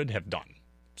what they should have done.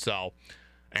 So,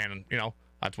 and,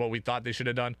 that's what we thought they should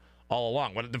have done all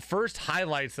along. One of the first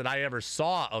highlights that I ever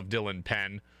saw of Dylan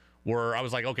Penn were, I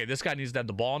was like, okay, this guy needs to have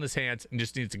the ball in his hands and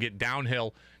just needs to get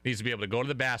downhill, needs to be able to go to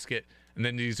the basket, and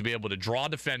then needs to be able to draw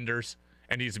defenders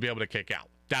and needs to be able to kick out.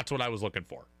 That's what I was looking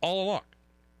for all along.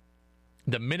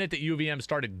 The minute that UVM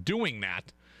started doing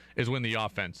that is when the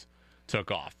offense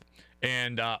took off.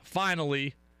 And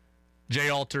finally, Jay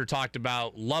Alter talked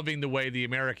about loving the way the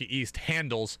America East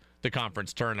handles the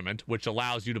conference tournament, which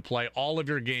allows you to play all of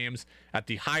your games at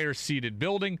the higher seeded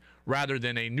building rather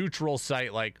than a neutral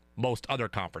site like most other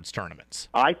conference tournaments.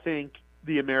 I think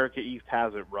the America East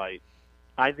has it right.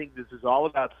 I think this is all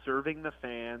about serving the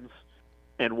fans,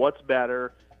 and what's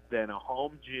better than a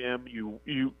home gym? You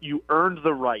earned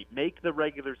the right. Make the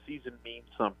regular season mean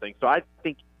something. So I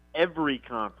think every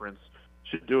conference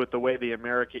should do it the way the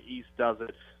America East does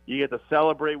it. You get to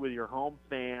celebrate with your home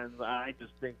fans. I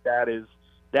just think that is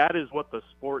what the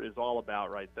sport is all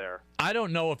about right there. I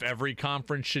don't know if every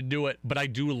conference should do it, but I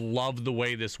do love the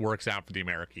way this works out for the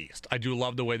America East. I do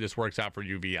love the way this works out for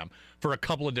UVM for a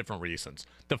couple of different reasons.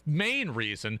 The main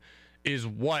reason is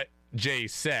what Jay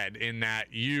said, in that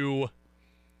the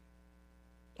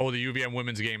UVM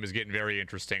women's game is getting very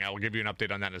interesting. I will give you an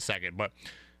update on that in a second. But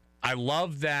I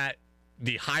love that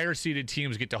the higher seeded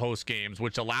teams get to host games,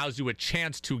 which allows you a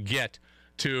chance to get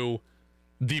to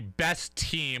the best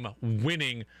team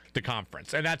winning the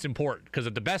conference. And that's important, because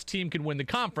if the best team can win the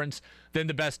conference, then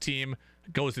the best team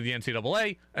goes to the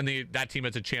NCAA, and that team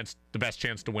has the best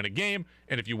chance to win a game.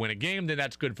 And if you win a game, then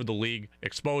that's good for the league,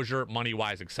 exposure,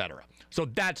 money-wise, etc. So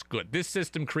that's good. This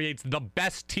system creates the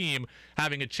best team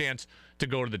having a chance to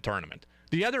go to the tournament.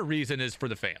 The other reason is for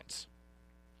the fans,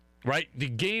 right? The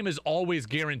game is always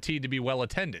guaranteed to be well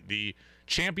attended. The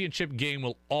championship game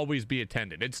will always be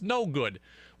attended. It's no good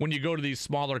when you go to these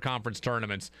smaller conference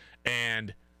tournaments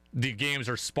and the games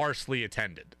are sparsely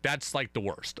attended. That's like the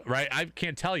worst, right? I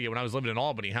can't tell you, when I was living in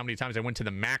Albany, how many times I went to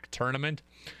the MAC tournament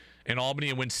in Albany,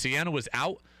 and when Siena was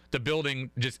out, the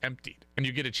building just emptied. And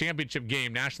you get a championship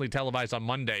game nationally televised on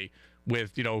Monday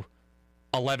with,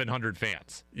 1,100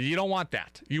 fans. You don't want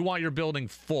that. You want your building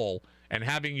full, and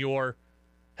having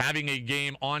a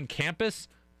game on campus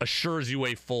assures you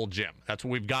a full gym. That's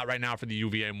what we've got right now for the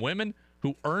UVM women,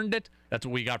 who earned it. That's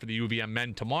what we got for the UVM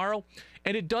men tomorrow.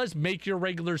 And it does make your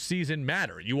regular season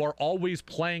matter. You are always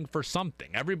playing for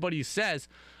something. Everybody says,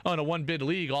 in a one-bid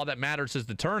league, all that matters is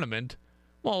the tournament.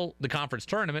 Well, the conference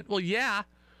tournament. Well, yeah,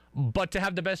 but to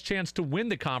have the best chance to win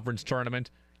the conference tournament,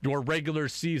 your regular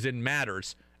season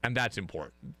matters, and that's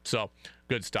important. So,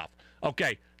 good stuff.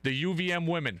 Okay, the UVM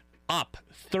women up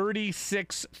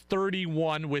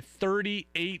 36-31 with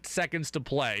 38 seconds to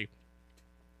play.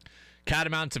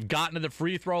 Catamounts have gotten to the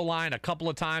free throw line a couple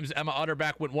of times. Emma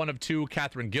Utterback went 1 of 2.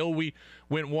 Catherine Gilwey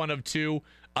went 1 of 2.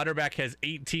 Utterback has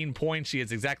 18 points. She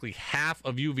has exactly half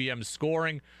of UVM's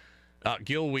scoring.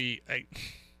 Gilwey,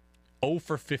 0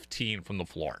 for 15 from the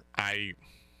floor.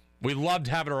 We loved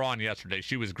having her on yesterday.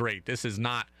 She was great. This is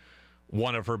not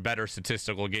one of her better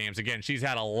statistical games. Again, she's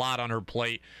had a lot on her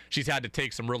plate. She's had to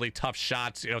take some really tough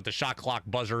shots. The shot clock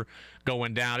buzzer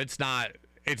going down. It's not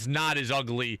as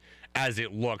ugly as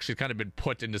it looks. She's kind of been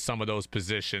put into some of those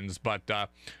positions, but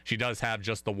she does have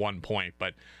just the 1 point.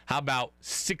 But how about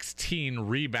 16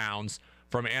 rebounds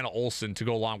from Anna Olsen to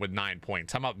go along with 9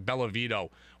 points? How about Bella Vito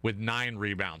with 9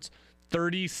 rebounds?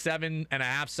 37 and a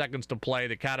half seconds to play.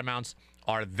 The Catamounts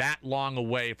are that long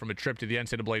away from a trip to the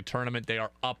NCAA tournament. They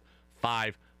are up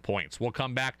 5 points. We'll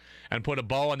come back and put a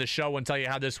bow on the show and tell you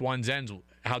how this one ends.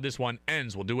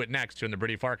 We'll do it next here in the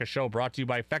Brady Farkas Show, brought to you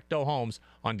by Fecto Homes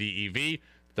on DEV.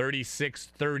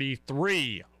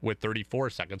 36-33 with 34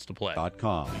 seconds to play.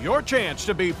 Your chance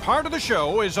to be part of the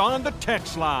show is on the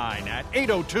text line at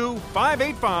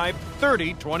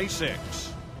 802-585-3026.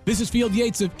 This is Field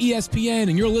Yates of ESPN,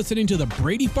 and you're listening to the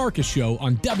Brady Farkas Show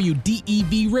on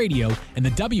WDEV Radio and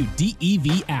the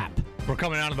WDEV app. We're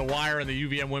coming out of the wire in the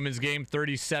UVM women's game,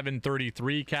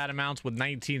 37-33 Catamounts with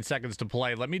 19 seconds to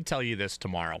play. Let me tell you this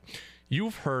tomorrow.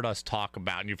 You've heard us talk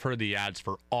about, and you've heard the ads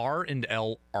for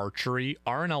R&L Archery.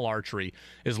 R&L Archery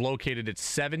is located at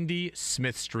 70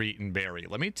 Smith Street in Barrie.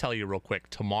 Let me tell you real quick.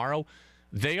 Tomorrow,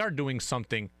 they are doing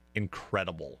something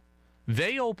incredible.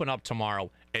 They open up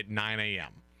tomorrow at 9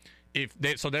 a.m.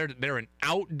 They're an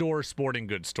outdoor sporting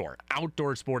goods store.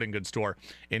 Outdoor sporting goods store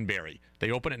in Barrie.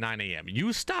 They open at 9 a.m.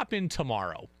 You stop in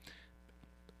tomorrow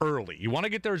early. You want to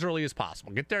get there as early as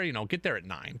possible. Get there, get there at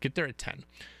 9. Get there at 10.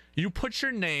 You put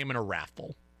your name in a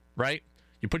raffle, right?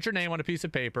 You put your name on a piece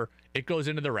of paper. It goes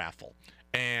into the raffle.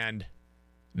 And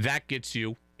that gets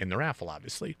you in the raffle,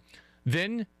 obviously.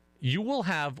 Then you will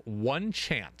have one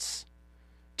chance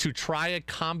to try a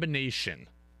combination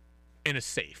in a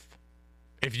safe.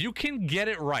 If you can get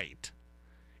it right,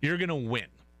 you're going to win,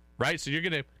 right? So you're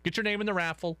going to get your name in the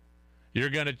raffle. You're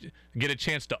going to get a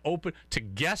chance to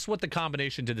guess what the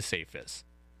combination to the safe is.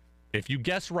 If you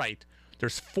guess right,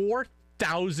 There's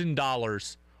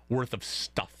 $4,000 worth of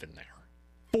stuff in there.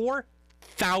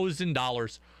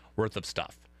 $4,000 worth of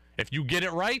stuff. If you get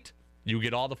it right, you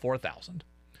get all the $4,000.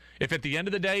 If at the end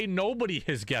of the day nobody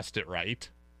has guessed it right,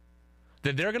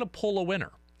 then they're going to pull a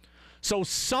winner. So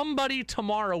somebody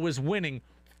tomorrow is winning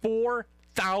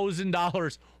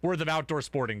 $4,000 worth of outdoor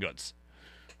sporting goods.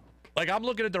 Like, I'm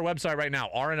looking at their website right now,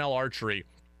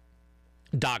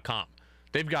 rnlarchery.com.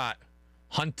 They've got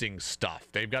hunting stuff.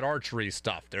 They've got archery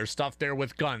stuff. There's stuff there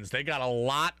with guns. They got a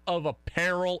lot of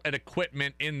apparel and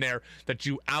equipment in there that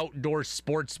you outdoor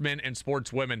sportsmen and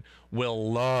sportswomen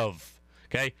will love.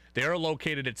 Okay? They are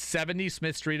located at 70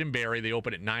 Smith Street in Barrie. They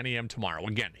open at 9 a.m. tomorrow.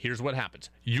 Again, here's what happens.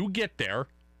 You get there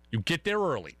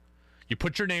early. You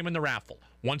put your name in the raffle.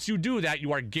 Once you do that,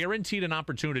 you are guaranteed an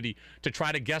opportunity to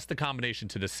try to guess the combination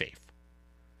to the safe.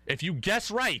 If you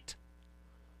guess right,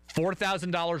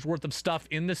 $4,000 worth of stuff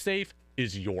in the safe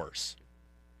is yours.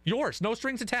 Yours, no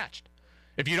strings attached.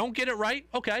 If you don't get it right,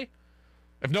 okay.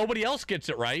 If nobody else gets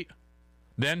it right,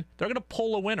 then they're going to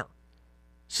pull a winner.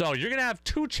 So you're going to have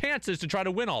two chances to try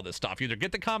to win all this stuff. Either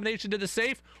get the combination to the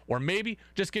safe or maybe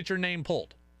just get your name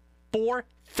pulled.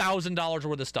 $4,000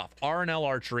 worth of stuff. R&L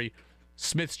Archery,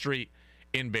 Smith Street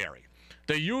in Barrie.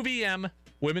 The UVM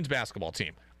women's basketball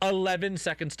team, 11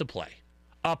 seconds to play.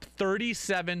 Up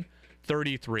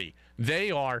 37-33.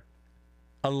 They are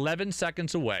 11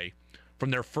 seconds away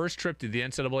from their first trip to the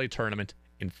NCAA Tournament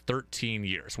in 13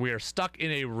 years. We are stuck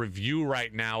in a review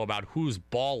right now about whose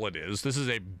ball it is. This is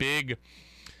a big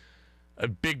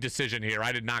decision here.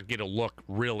 I did not get a look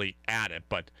really at it,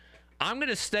 but I'm going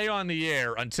to stay on the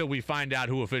air until we find out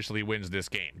who officially wins this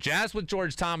game. Jazz with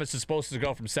George Thomas is supposed to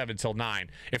go from 7 till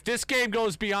 9. If this game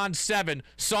goes beyond 7,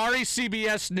 sorry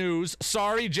CBS News,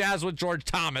 sorry Jazz with George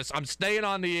Thomas. I'm staying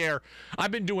on the air. I've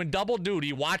been doing double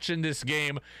duty watching this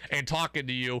game and talking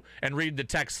to you and reading the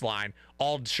text line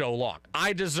all show long.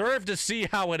 I deserve to see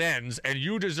how it ends, and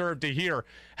you deserve to hear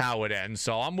how it ends,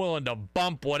 so I'm willing to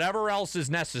bump whatever else is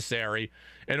necessary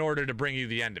in order to bring you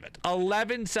the end of it.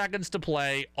 11 seconds to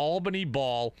play. Albany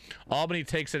ball. Albany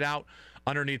takes it out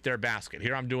underneath their basket.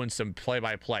 Here I'm doing some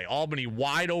play-by-play. Albany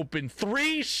wide open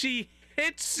three. She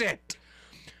hits it.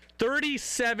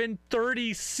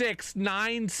 37-36.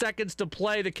 9 seconds to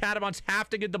play. The Catamounts have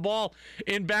to get the ball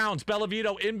inbounds.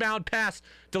 Bellavito inbound pass.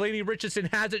 Delaney Richardson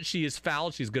has it. She is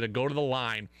fouled. She's going to go to the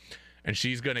line, and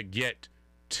she's going to get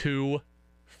 2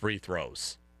 free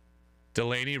throws.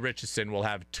 Delaney Richardson will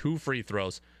have 2 free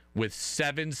throws with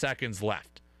 7 seconds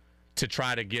left to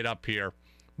try to get up here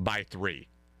by 3.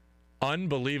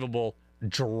 Unbelievable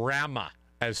drama,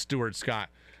 as Stuart Scott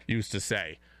used to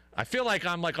say. I feel like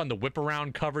I'm like on the whip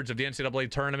around coverage of the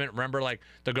NCAA tournament. Remember, like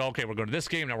they'll go, okay, we're going to this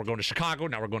game. Now we're going to Chicago.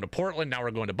 Now we're going to Portland. Now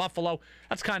we're going to Buffalo.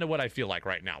 That's kind of what I feel like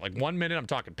right now. Like 1 minute I'm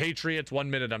talking Patriots.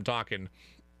 1 minute I'm talking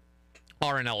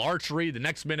R&L Archery. The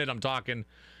next minute I'm talking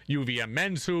UVM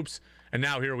men's hoops. And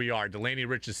now here we are, Delaney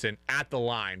Richardson at the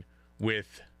line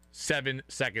with 7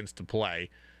 seconds to play.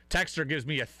 Texter gives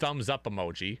me a thumbs up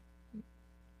emoji.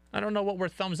 I don't know what we're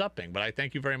thumbs upping, but I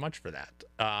thank you very much for that.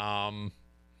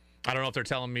 I don't know if they're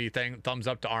telling me thumbs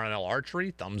up to R&L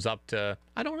Archery, thumbs up to,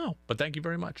 I don't know, but thank you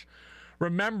very much.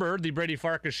 Remember, the Brady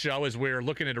Farkas Show, as we're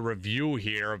looking at a review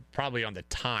here, probably on the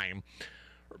time.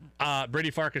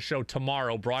 Brady Farkas Show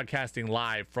tomorrow, broadcasting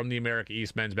live from the America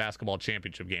East Men's Basketball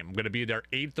Championship game. I'm going to be there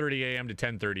 8:30 a.m. to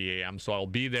 10:30 a.m., so I'll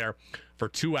be there for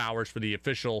 2 hours for the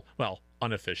official, well,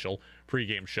 unofficial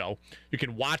pregame show. You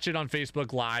can watch it on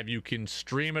Facebook Live. You can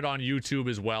stream it on YouTube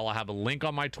as well. I have a link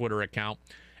on my Twitter account.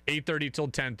 8:30 till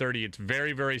 10:30. It's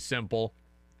very, very simple.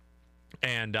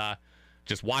 And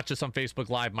just watch us on Facebook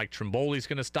Live. Mike Trimboli's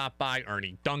going to stop by.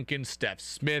 Ernie Duncan, Steph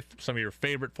Smith, some of your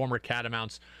favorite former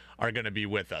Catamounts are going to be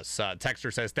with us.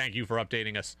 Texter says, thank you for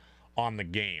updating us on the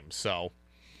game. So,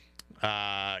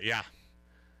 yeah.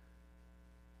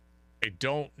 I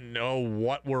don't know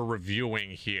what we're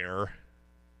reviewing here.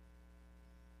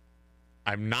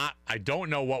 I don't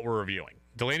know what we're reviewing.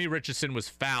 Delaney Richardson was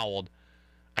fouled.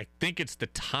 I think it's the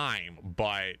time,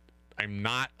 but I'm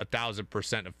not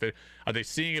 1,000%. Are they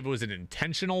seeing if it was an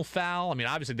intentional foul? I mean,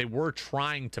 obviously they were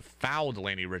trying to foul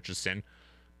Delaney Richardson,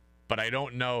 but I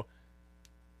don't know.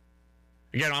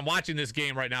 Again, I'm watching this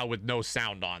game right now with no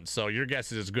sound on, so your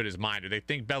guess is as good as mine. Do they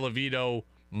think Bellavito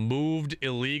moved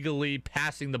illegally,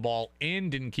 passing the ball in,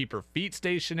 didn't keep her feet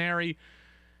stationary?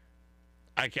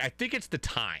 I think it's the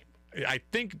time. I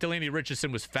think Delaney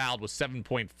Richardson was fouled with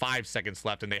 7.5 seconds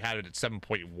left, and they had it at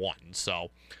 7.1.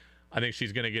 So I think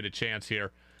she's going to get a chance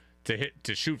here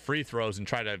to shoot free throws and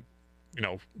try to,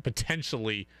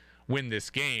 potentially win this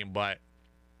game. But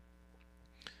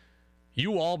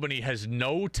Albany has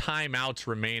no timeouts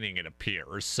remaining, it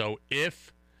appears. So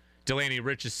if Delaney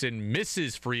Richardson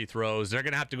misses free throws, they're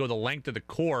going to have to go the length of the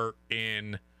court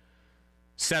in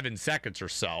 7 seconds or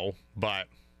so. But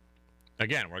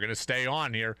again, we're going to stay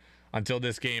on here until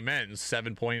this game ends.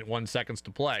 7.1 seconds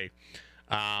to play.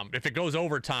 If it goes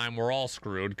overtime, we're all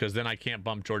screwed because then I can't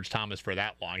bump George Thomas for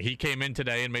that long. He came in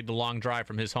today and made the long drive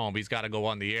from his home. He's got to go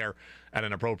on the air at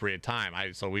an appropriate time.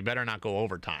 So we better not go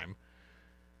overtime.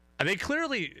 They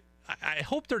clearly, I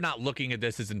hope they're not looking at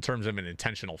this as in terms of an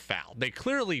intentional foul. They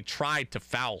clearly tried to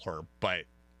foul her, but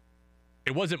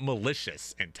it wasn't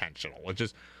malicious intentional. It's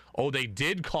just, they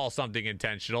did call something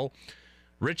intentional.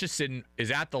 Richardson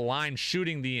is at the line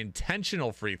shooting the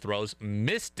intentional free throws,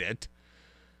 missed it.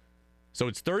 So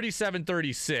it's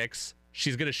 37-36.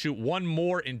 She's going to shoot one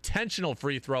more intentional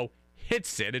free throw,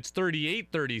 hits it. It's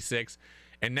 38-36.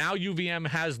 And now UVM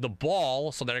has the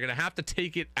ball, so they're going to have to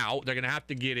take it out. They're going to have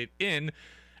to get it in,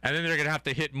 and then they're going to have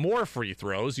to hit more free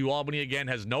throws. Albany, again,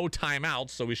 has no timeouts,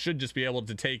 so we should just be able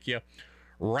to take you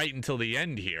right until the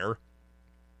end here.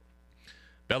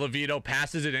 Bellavito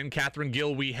passes it in. Catherine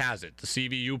Gilwee has it. The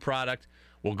CVU product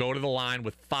will go to the line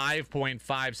with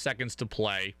 5.5 seconds to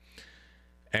play.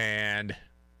 And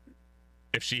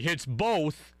if she hits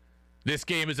both, this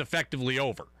game is effectively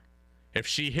over. If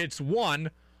she hits one,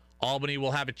 Albany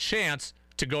will have a chance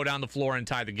to go down the floor and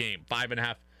tie the game.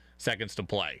 5.5 seconds to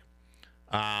play.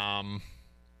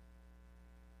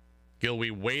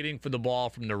 Gilwee waiting for the ball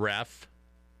from the ref.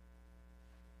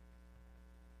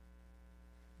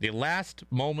 The last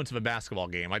moments of a basketball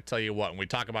game, I tell you what, when we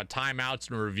talk about timeouts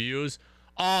and reviews,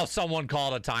 someone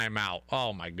called a timeout.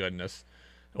 Oh, my goodness.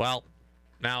 Well,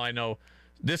 now I know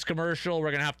this commercial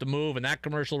we're going to have to move, and that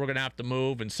commercial we're going to have to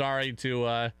move, and sorry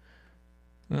to...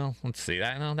 Well, let's see.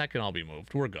 That can all be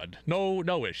moved. We're good.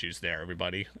 No issues there,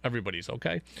 everybody. Everybody's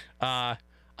okay. I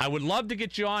would love to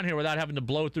get you on here without having to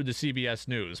blow through the CBS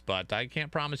News, but I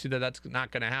can't promise you that that's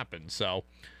not going to happen. So,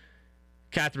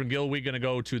 Catherine Gilwee going to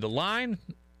go to the line.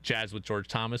 Jazz with George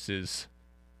Thomas is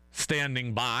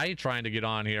standing by, trying to get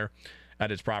on here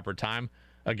at its proper time.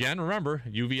 Again, remember,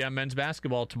 UVM men's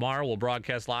basketball tomorrow will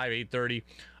broadcast live 8:30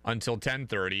 until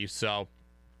 10:30. So,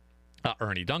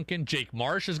 Ernie Duncan. Jake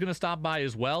Marsh is going to stop by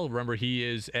as well. Remember, he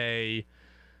is a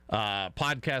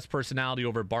podcast personality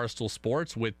over at Barstool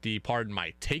Sports with the Pardon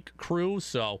My Take crew.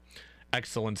 So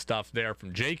excellent stuff there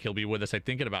from Jake. He'll be with us, I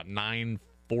think, at about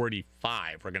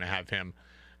 9:45. We're going to have him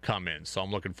come in. So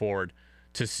I'm looking forward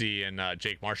to seeing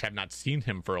Jake Marsh. I have not seen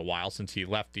him for a while since he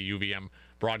left the UVM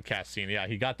broadcast scene. Yeah,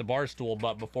 he got the Barstool,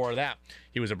 but before that,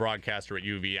 he was a broadcaster at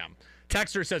UVM.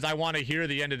 Texter says, I want to hear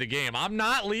the end of the game. I'm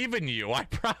not leaving you, I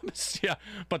promise you.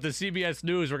 But the CBS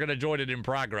News, we're going to join it in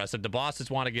progress. If the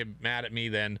bosses want to get mad at me,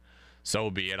 then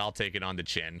so be it. I'll take it on the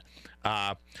chin.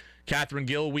 Catherine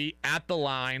Gilwee at the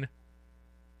line.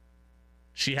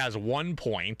 She has 1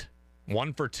 point,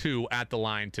 1 for 2 at the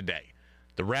line today.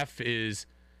 The ref is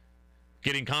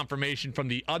getting confirmation from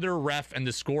the other ref and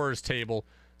the scorer's table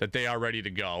that they are ready to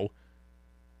go.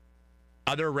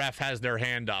 Other ref has their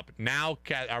hand up. Now,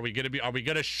 are we going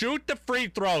to shoot the free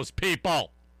throws,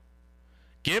 people?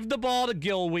 Give the ball to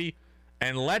Gilwee,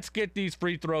 and let's get these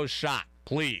free throws shot,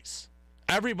 please.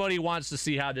 Everybody wants to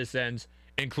see how this ends,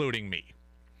 including me.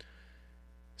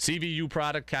 CVU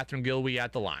product, Catherine Gilwee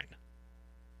at the line.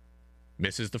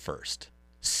 Misses the first.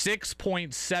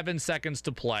 6.7 seconds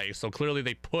to play, so clearly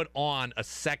they put on a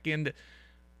second,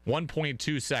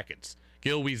 1.2 seconds.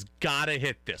 Gilwee's got to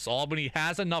hit this. Albany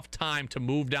has enough time to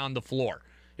move down the floor.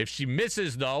 If she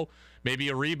misses, though, maybe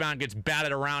a rebound gets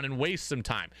batted around and wastes some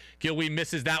time. Gilwee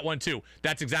misses that one, too.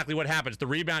 That's exactly what happens. The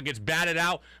rebound gets batted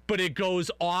out, but it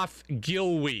goes off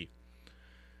Gilwee.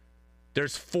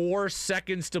 There's 4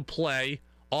 seconds to play.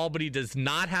 Albany does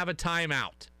not have a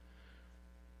timeout.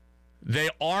 They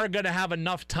are going to have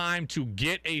enough time to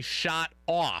get a shot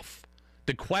off.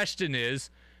 The question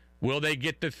is, will they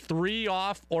get the 3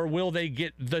 off or will they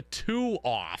get the 2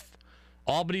 off?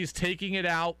 Albany's taking it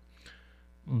out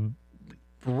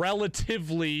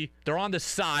relatively. They're on the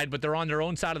side, but they're on their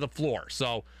own side of the floor.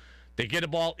 So they get a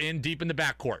ball in deep in the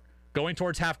backcourt. Going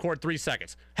towards half court, 3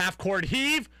 seconds. Half court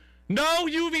heave. No,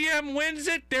 UVM wins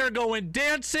it. They're going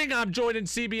dancing. I'm joining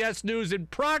CBS News in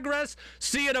progress.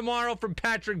 See you tomorrow from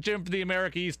Patrick Jim for the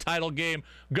America East title game.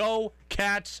 Go,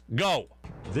 Cats, go.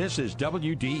 This is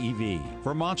WDEV,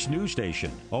 Vermont's news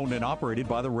station, owned and operated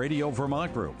by the Radio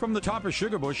Vermont Group. From the top of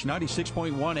Sugarbush,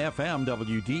 96.1 FM,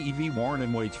 WDEV Warren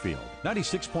and Waitsfield,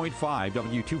 96.5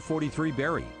 W243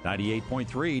 Barrie,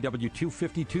 98.3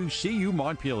 W252 CU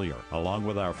Montpelier, along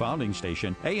with our founding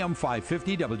station, AM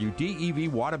 550 WDEV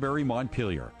Waterbury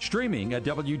Montpelier. Streaming at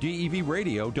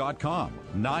WDEVradio.com.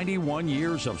 91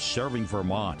 years of serving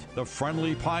Vermont. The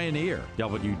friendly pioneer,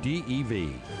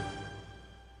 WDEV.